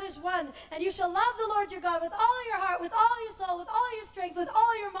your God is one, and you shall love the Lord your God with all your heart, with all your soul, with all your strength, with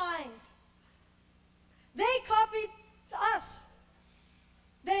all your mind."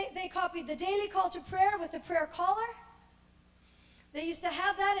 copied the daily call to prayer with the prayer caller. They used to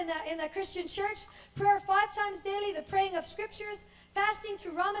have that in the Christian church. Prayer 5 times daily, the praying of scriptures. Fasting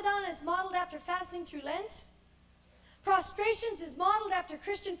through Ramadan is modeled after fasting through Lent. Prostrations is modeled after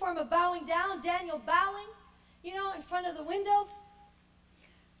Christian form of bowing down, Daniel bowing, you know, in front of the window.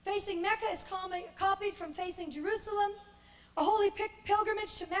 Facing Mecca is copied from facing Jerusalem. A holy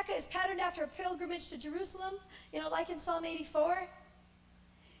pilgrimage to Mecca is patterned after a pilgrimage to Jerusalem, you know, like in Psalm 84.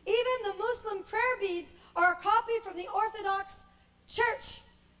 Even the Muslim prayer beads are copied from the Orthodox Church.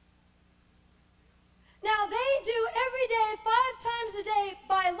 Now, they do every day, 5 times a day,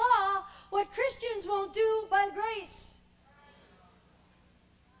 by law, what Christians won't do by grace.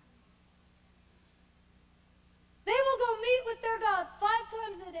 They will go meet with their God 5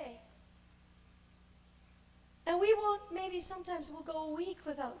 times a day. And we won't, maybe sometimes we'll go a week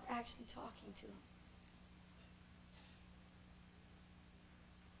without actually talking to him.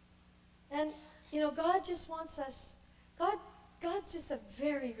 And, you know, God just wants us, God's just a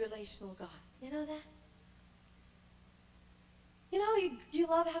very relational God. You know that? You know, you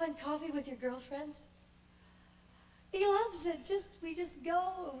love having coffee with your girlfriends? He loves it. We just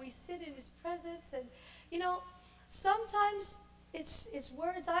go and we sit in his presence. And, you know, sometimes it's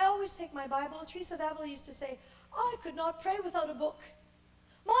words. I always take my Bible. Teresa of Avila used to say, I could not pray without a book.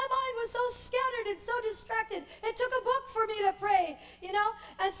 My mind was so scattered and so distracted. It took a book for me to pray, you know.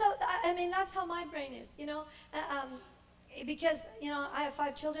 And so, I mean, that's how my brain is, you know. Because, you know, I have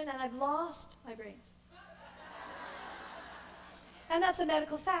 5 children and I've lost my brains. And that's a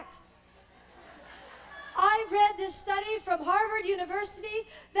medical fact. I read this study from Harvard University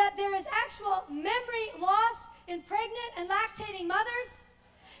that there is actual memory loss in pregnant and lactating mothers.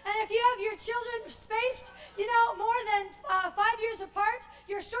 And if you have your children spaced, you know, more than 5 years apart,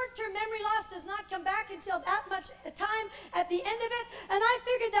 your short-term memory loss does not come back until that much time at the end of it. And I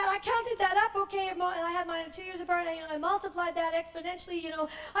figured that, I counted that up, okay, and I had mine 2 years apart, and, you know, I multiplied that exponentially, you know.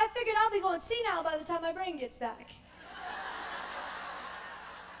 I figured I'll be going senile by the time my brain gets back.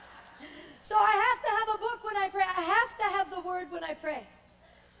 So I have to have a book when I pray. I have to have the word when I pray.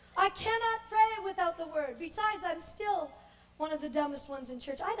 I cannot pray without the word. Besides, I'm still one of the dumbest ones in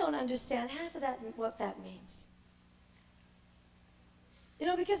church. I don't understand half of that, what that means. You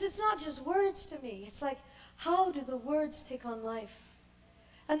know, because it's not just words to me. It's like, how do the words take on life?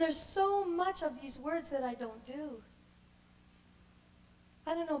 And there's so much of these words that I don't do.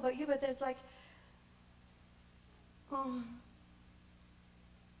 I don't know about you, but there's like, oh,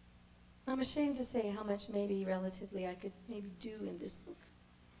 I'm ashamed to say how much maybe relatively I could maybe do in this book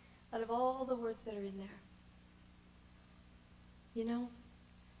out of all the words that are in there. You know?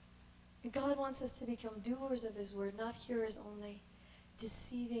 And God wants us to become doers of his word, not hearers only,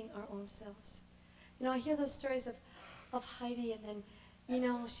 deceiving our own selves. You know, I hear those stories of Heidi, and then, you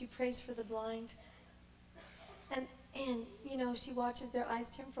know, she prays for the blind. And you know, she watches their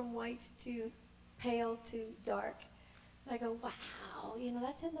eyes turn from white to pale to dark. And I go, wow, you know,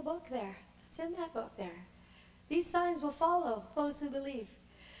 that's in the book there. It's in that book there. These signs will follow those who believe.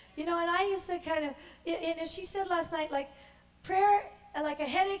 You know, and I used to kind of, you know, she said last night, like, prayer, like a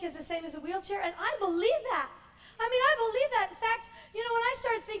headache is the same as a wheelchair, and I believe that. I mean, I believe that. In fact, you know, when I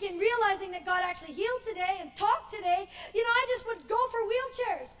started realizing that God actually healed today and talked today, you know, I just would go for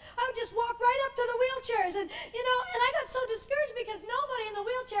wheelchairs. I would just walk right up to the wheelchairs, and, you know, and I got so discouraged because nobody in the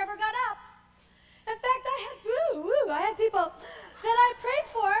wheelchair ever got up. In fact, I had people that I prayed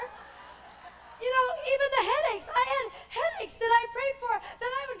for, you know, even the headaches. I had headaches that I prayed for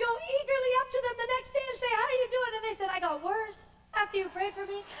that I would go eagerly up to them the next day and say, how are you doing? And they said, I got worse. After you prayed for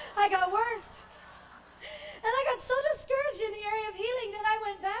me, I got worse. And I got so discouraged in the area of healing that I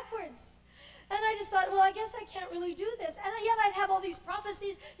went backwards. And I just thought, well, I guess I can't really do this. And yet I'd have all these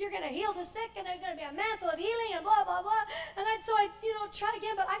prophecies, you're going to heal the sick, and there's going to be a mantle of healing, and blah, blah, blah. And so I, you know, try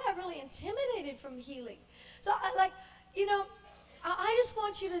again, but I got really intimidated from healing. So I, like, you know, I just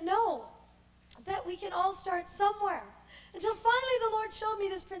want you to know that we can all start somewhere. Until finally the Lord showed me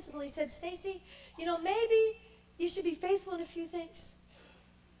this principle. He said, Stacey, you know, maybe you should be faithful in a few things.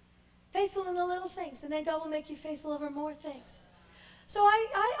 Faithful in the little things, and then God will make you faithful over more things. So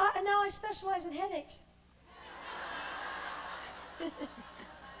now I specialize in headaches. And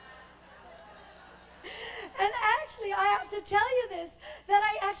actually, I have to tell you this, that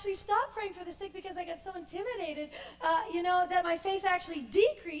I actually stopped praying for the sick because I got so intimidated, you know, that my faith actually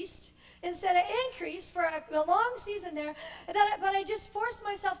decreased instead of increased for a long season there. But I just forced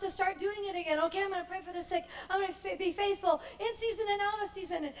myself to start doing it again. Okay, I'm going to pray for the sick. I'm going to be faithful in season and out of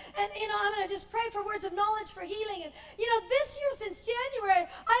season. And you know, I'm going to just pray for words of knowledge for healing. And, you know, this year since January,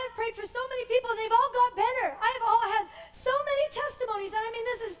 I have prayed for so many people. They've all got better. I have all had so many testimonies. And I mean,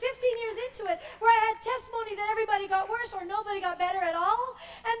 this is 15 years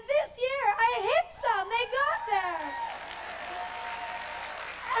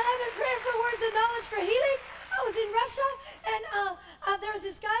I've been praying for words of knowledge for healing. I was in Russia, and there was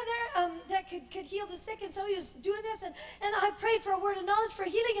this guy there that could heal the sick, and so he was doing this, and I prayed for a word of knowledge for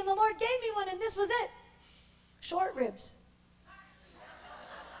healing, and the Lord gave me one, and this was it. Short ribs.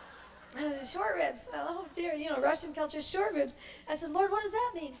 I was short ribs. Oh dear, you know, Russian culture, short ribs. I said, Lord, what does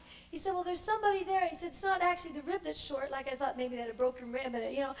that mean? He said, well, there's somebody there. He said, it's not actually the rib that's short, like I thought maybe they had a broken rib, and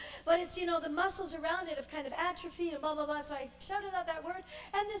but it's, the muscles around it have kind of atrophied and blah, blah, blah. So I shouted out that word,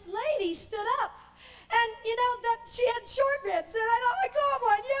 and this lady stood up, and, that she had short ribs, and I thought, I got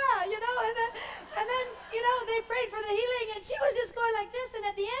one, yeah, and then, they prayed for the healing, and she was just going like this, and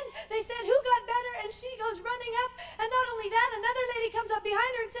at the end, they said, who got better? And she goes running up, and not only that, another lady comes up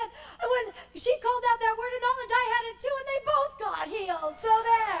behind her and said, when she called out that word of knowledge, I had it too, and they both got healed. So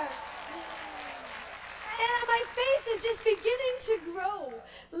there. And my faith is just beginning to grow,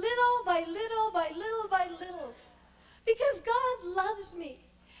 little by little by little by little, because God loves me.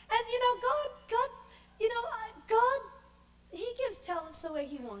 And God, He gives talents the way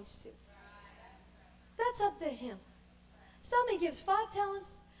He wants to. That's up to Him. Some He gives 5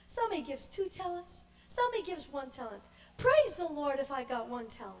 talents, some He gives 2 talents, some He gives 1 talent. Praise the Lord if I got 1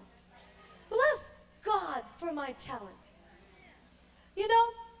 talent. Bless God for my talent.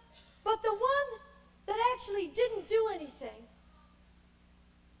 But the one that actually didn't do anything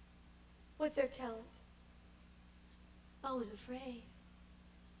with their talent, I was afraid.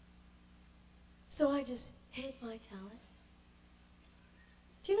 So I just hid my talent.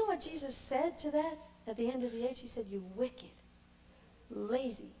 Do you know what Jesus said to that at the end of the age? He said, you wicked,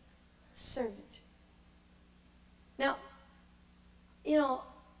 lazy servant. Now,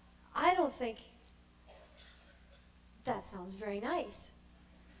 I don't think that sounds very nice.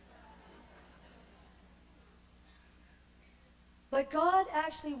 But God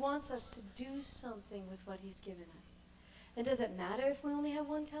actually wants us to do something with what He's given us. And does it matter if we only have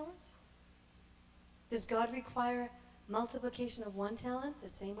 1 talent? Does God require multiplication of 1 talent the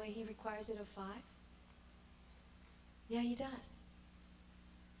same way He requires it of 5? Yeah, He does.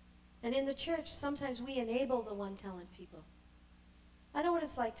 And in the church, sometimes we enable the 1 talent people. I know what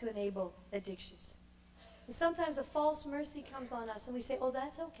it's like to enable addictions. And sometimes a false mercy comes on us and we say, oh,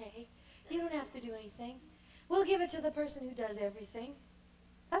 that's okay. You don't have to do anything. We'll give it to the person who does everything.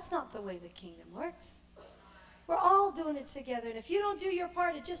 That's not the way the kingdom works. We're all doing it together. And if you don't do your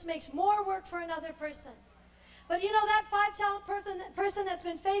part, it just makes more work for another person. But that 5 talent person that's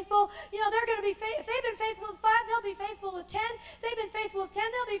been faithful, they're going to be if they've been faithful with 5, they'll be faithful with 10. They've been faithful with 10,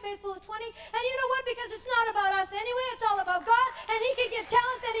 they'll be faithful with 20. And you know what? Because it's not about us anyway, it's all about God, and He can give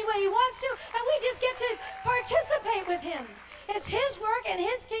talents any way He wants to, and we just get to participate with Him. It's His work and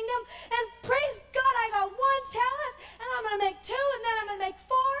His kingdom, and praise God, I got 1 talent, and I'm going to make 2, and then I'm going to make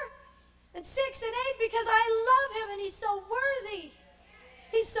 4, and 6 and 8, because I love Him, and He's so worthy.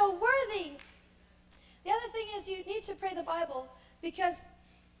 He's so worthy. The other thing is you need to pray the Bible, because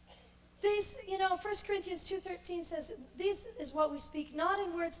these, 1 Corinthians 2:13 says, this is what we speak, not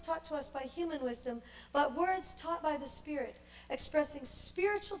in words taught to us by human wisdom, but words taught by the Spirit, expressing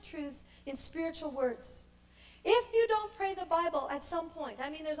spiritual truths in spiritual words. If you don't pray the Bible at some point,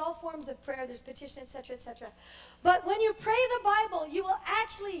 there's all forms of prayer, there's petition, etc., etc. But when you pray the Bible, you will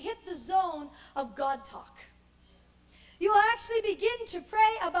actually hit the zone of God talk. You will actually begin to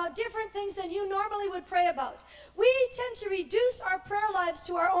pray about different things than you normally would pray about. We tend to reduce our prayer lives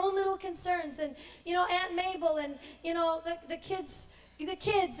to our own little concerns, and Aunt Mabel, and the kids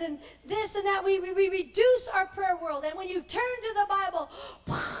and this and that. We reduce our prayer world, and when you turn to the Bible,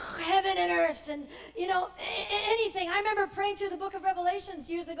 heaven and earth, and anything. I remember praying through the book of Revelations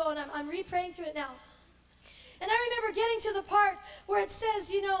years ago, and I'm re-praying through it now. And I remember getting to the part where it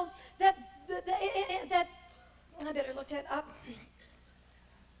says, that I better look that up.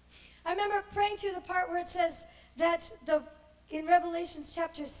 I remember praying through the part where it says that in Revelations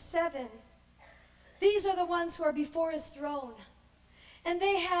chapter 7, these are the ones who are before His throne. And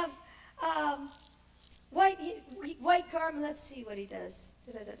they have white garment. Let's see what he does.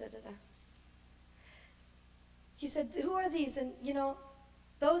 He said, who are these? And,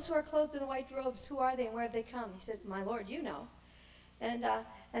 those who are clothed in white robes, who are they and where have they come? He said, my Lord, you know. And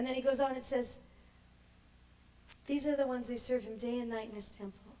then he goes on and says, these are the ones, they serve Him day and night in His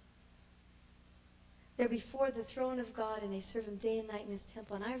temple. They're before the throne of God, and they serve Him day and night in His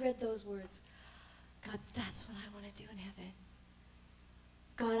temple. And I read those words. God, that's what I want to do in heaven.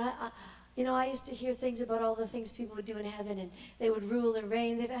 God, I used to hear things about all the things people would do in heaven, and they would rule and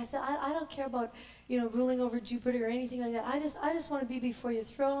reign. I said, I don't care about, ruling over Jupiter or anything like that. I just want to be before Your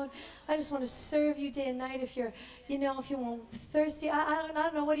throne. I just want to serve You day and night. If if you want thirsty, I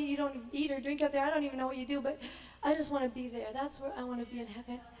don't know what you don't eat or drink up there. I don't even know what you do, but I just want to be there. That's where I want to be in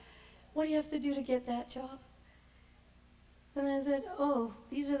heaven. What do you have to do to get that job? And I said, oh,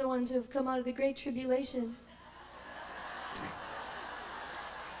 these are the ones who have come out of the great tribulation.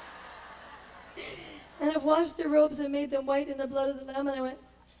 And have washed their robes and made them white in the blood of the Lamb. And I went,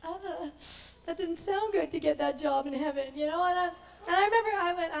 that didn't sound good to get that job in heaven, you know? And I remember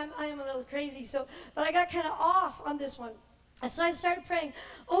I am a little crazy, but I got kind of off on this one. And so I started praying,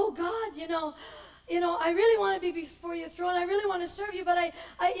 oh God, you know, I really want to be before your throne. I really want to serve you, but I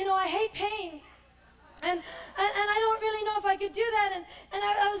hate pain. And I don't really know if I could do that. And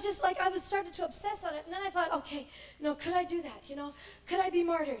I was just like, I was starting to obsess on it. And then I thought, okay, could I do that? Could I be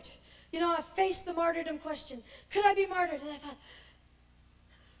martyred? I faced the martyrdom question. Could I be martyred? And I thought,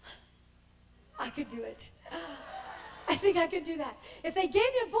 I could do it. I think I could do that. If they gave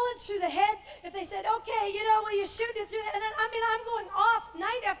me a bullet through the head, if they said, okay, will you shoot it through the head? And then, I'm going off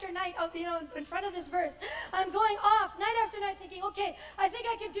night after night, in front of this verse. I'm going off night after night thinking, okay, I think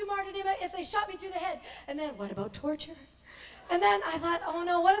I could do martyrdom if they shot me through the head. And then, what about torture? And then I thought, oh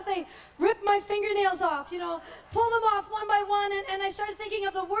no, what if they rip my fingernails off, pull them off one by one? And I started thinking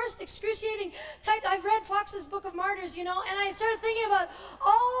of the worst excruciating type. I've read Fox's Book of Martyrs, and I started thinking about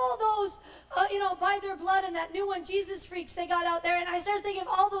all those, by their blood and that new one, Jesus Freaks they got out there. And I started thinking of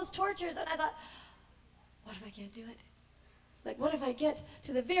all those tortures, and I thought, what if I can't do it? Like, what if I get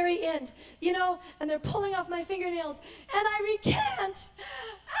to the very end, and they're pulling off my fingernails, and I recant?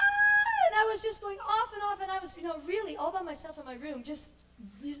 And I was just going off, and I was, really all by myself in my room, just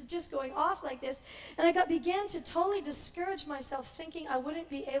going off like this. And I began to totally discourage myself, thinking I wouldn't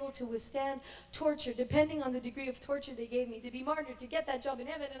be able to withstand torture, depending on the degree of torture they gave me, to be martyred, to get that job in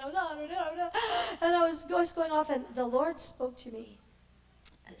heaven. And I was just going off, and the Lord spoke to me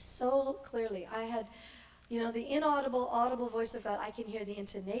so clearly. I had, the inaudible, audible voice of God. I can hear the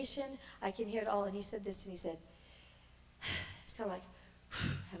intonation. I can hear it all. And he said this, and he said, it's kind of like,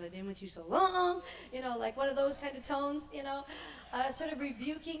 have I been with you so long? Like one of those kind of tones, sort of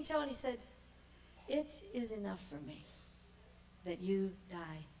rebuking tone. He said, it is enough for me that you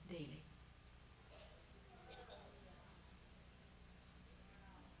die daily.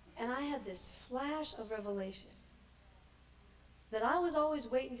 And I had this flash of revelation that I was always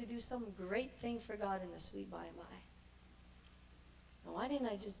waiting to do some great thing for God in the sweet by and by. Now, why didn't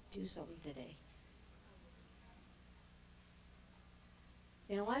I just do something today?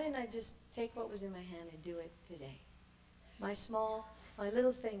 Why didn't I just take what was in my hand and do it today? My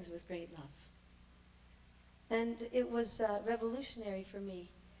little things with great love. And it was revolutionary for me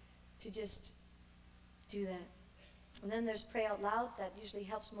to just do that. And then there's pray out loud. That usually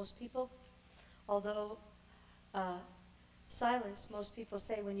helps most people. Although silence, most people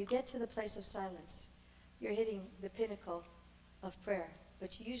say, when you get to the place of silence, you're hitting the pinnacle of prayer.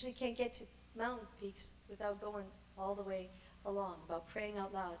 But you usually can't get to mountain peaks without going all the way along, about praying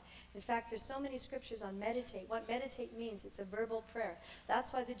out loud. In fact, there's so many scriptures on meditate. What meditate means, it's a verbal prayer.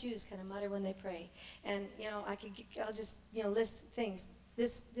 That's why the Jews kind of mutter when they pray. And I'll just list things.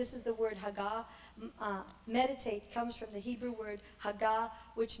 This is the word Haggah. Meditate comes from the Hebrew word Haggah,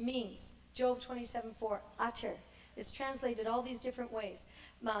 which means Job 27:4, utter. It's translated all these different ways.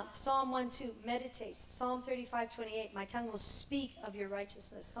 Psalm 1:2 meditates. Psalm 35:28, my tongue will speak of your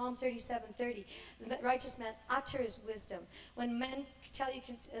righteousness. Psalm 37:30, the righteous man utters wisdom. When men tell you,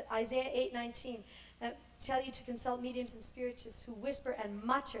 Isaiah 8:19, tell you to consult mediums and spiritists who whisper and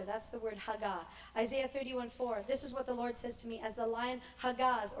mutter, that's the word Haggah. Isaiah 31:4, this is what the Lord says to me, as the lion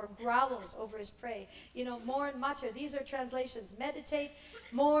Haggahs or growls over his prey. Mourn, mutter, these are translations. Meditate,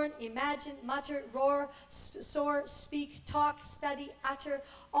 mourn, imagine, mutter, roar, soar, speak, talk, study, utter.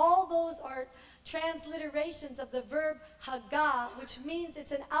 All those are transliterations of the verb Haggah, which means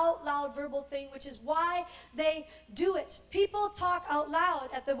it's an out loud verbal thing, which is why they do it. People talk out loud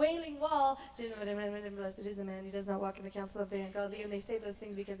at the Wailing Wall. Blessed is the man who does not walk in the counsel of the ungodly. And they say those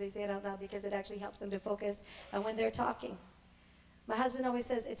things because they say it out loud, because it actually helps them to focus on when they're talking. My husband always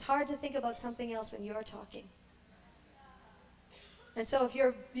says, it's hard to think about something else when you're talking. And so if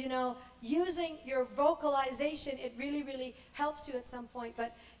you're, using your vocalization, it really, really helps you at some point.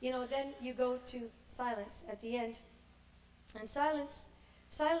 But, then you go to silence at the end. And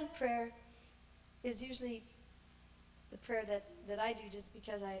silent prayer is usually the prayer that I do, just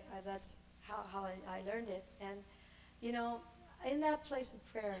because that's how I learned it. And, in that place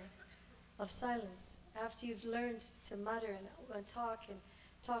of prayer, of silence, after you've learned to mutter and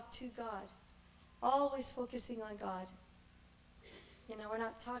talk to God, always focusing on God. We're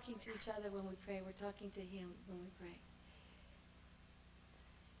not talking to each other when we pray. We're talking to Him when we pray.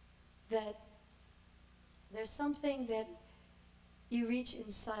 That there's something that you reach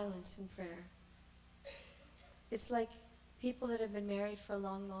in silence in prayer. It's like people that have been married for a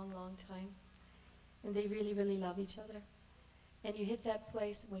long, long, long time, and they really, really love each other. And you hit that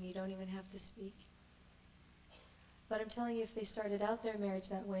place when you don't even have to speak. But I'm telling you, if they started out their marriage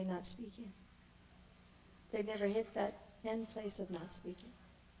that way, not speaking, they'd never hit that end place of not speaking.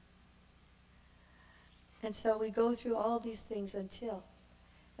 And so we go through all these things until,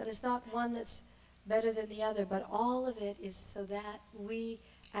 that it's not one that's better than the other, but all of it is so that we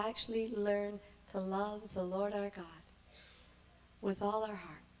actually learn to love the Lord our God with all our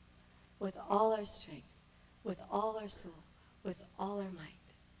heart, with all our strength, with all our soul, with all our might.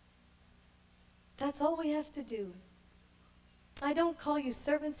 That's all we have to do. I don't call you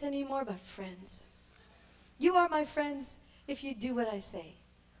servants anymore, but friends. You are my friends if you do what I say.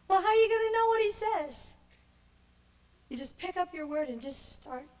 Well, how are you going to know what he says? You just pick up your word and just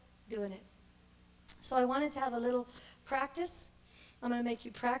start doing it. So I wanted to have a little practice. I'm going to make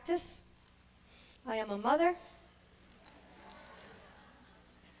you practice. I am a mother.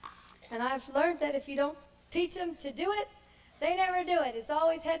 And I've learned that if you don't teach them to do it, they never do it. It's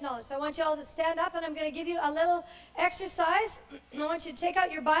always head knowledge. So I want you all to stand up, and I'm going to give you a little exercise. I want you to take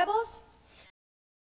out your Bibles.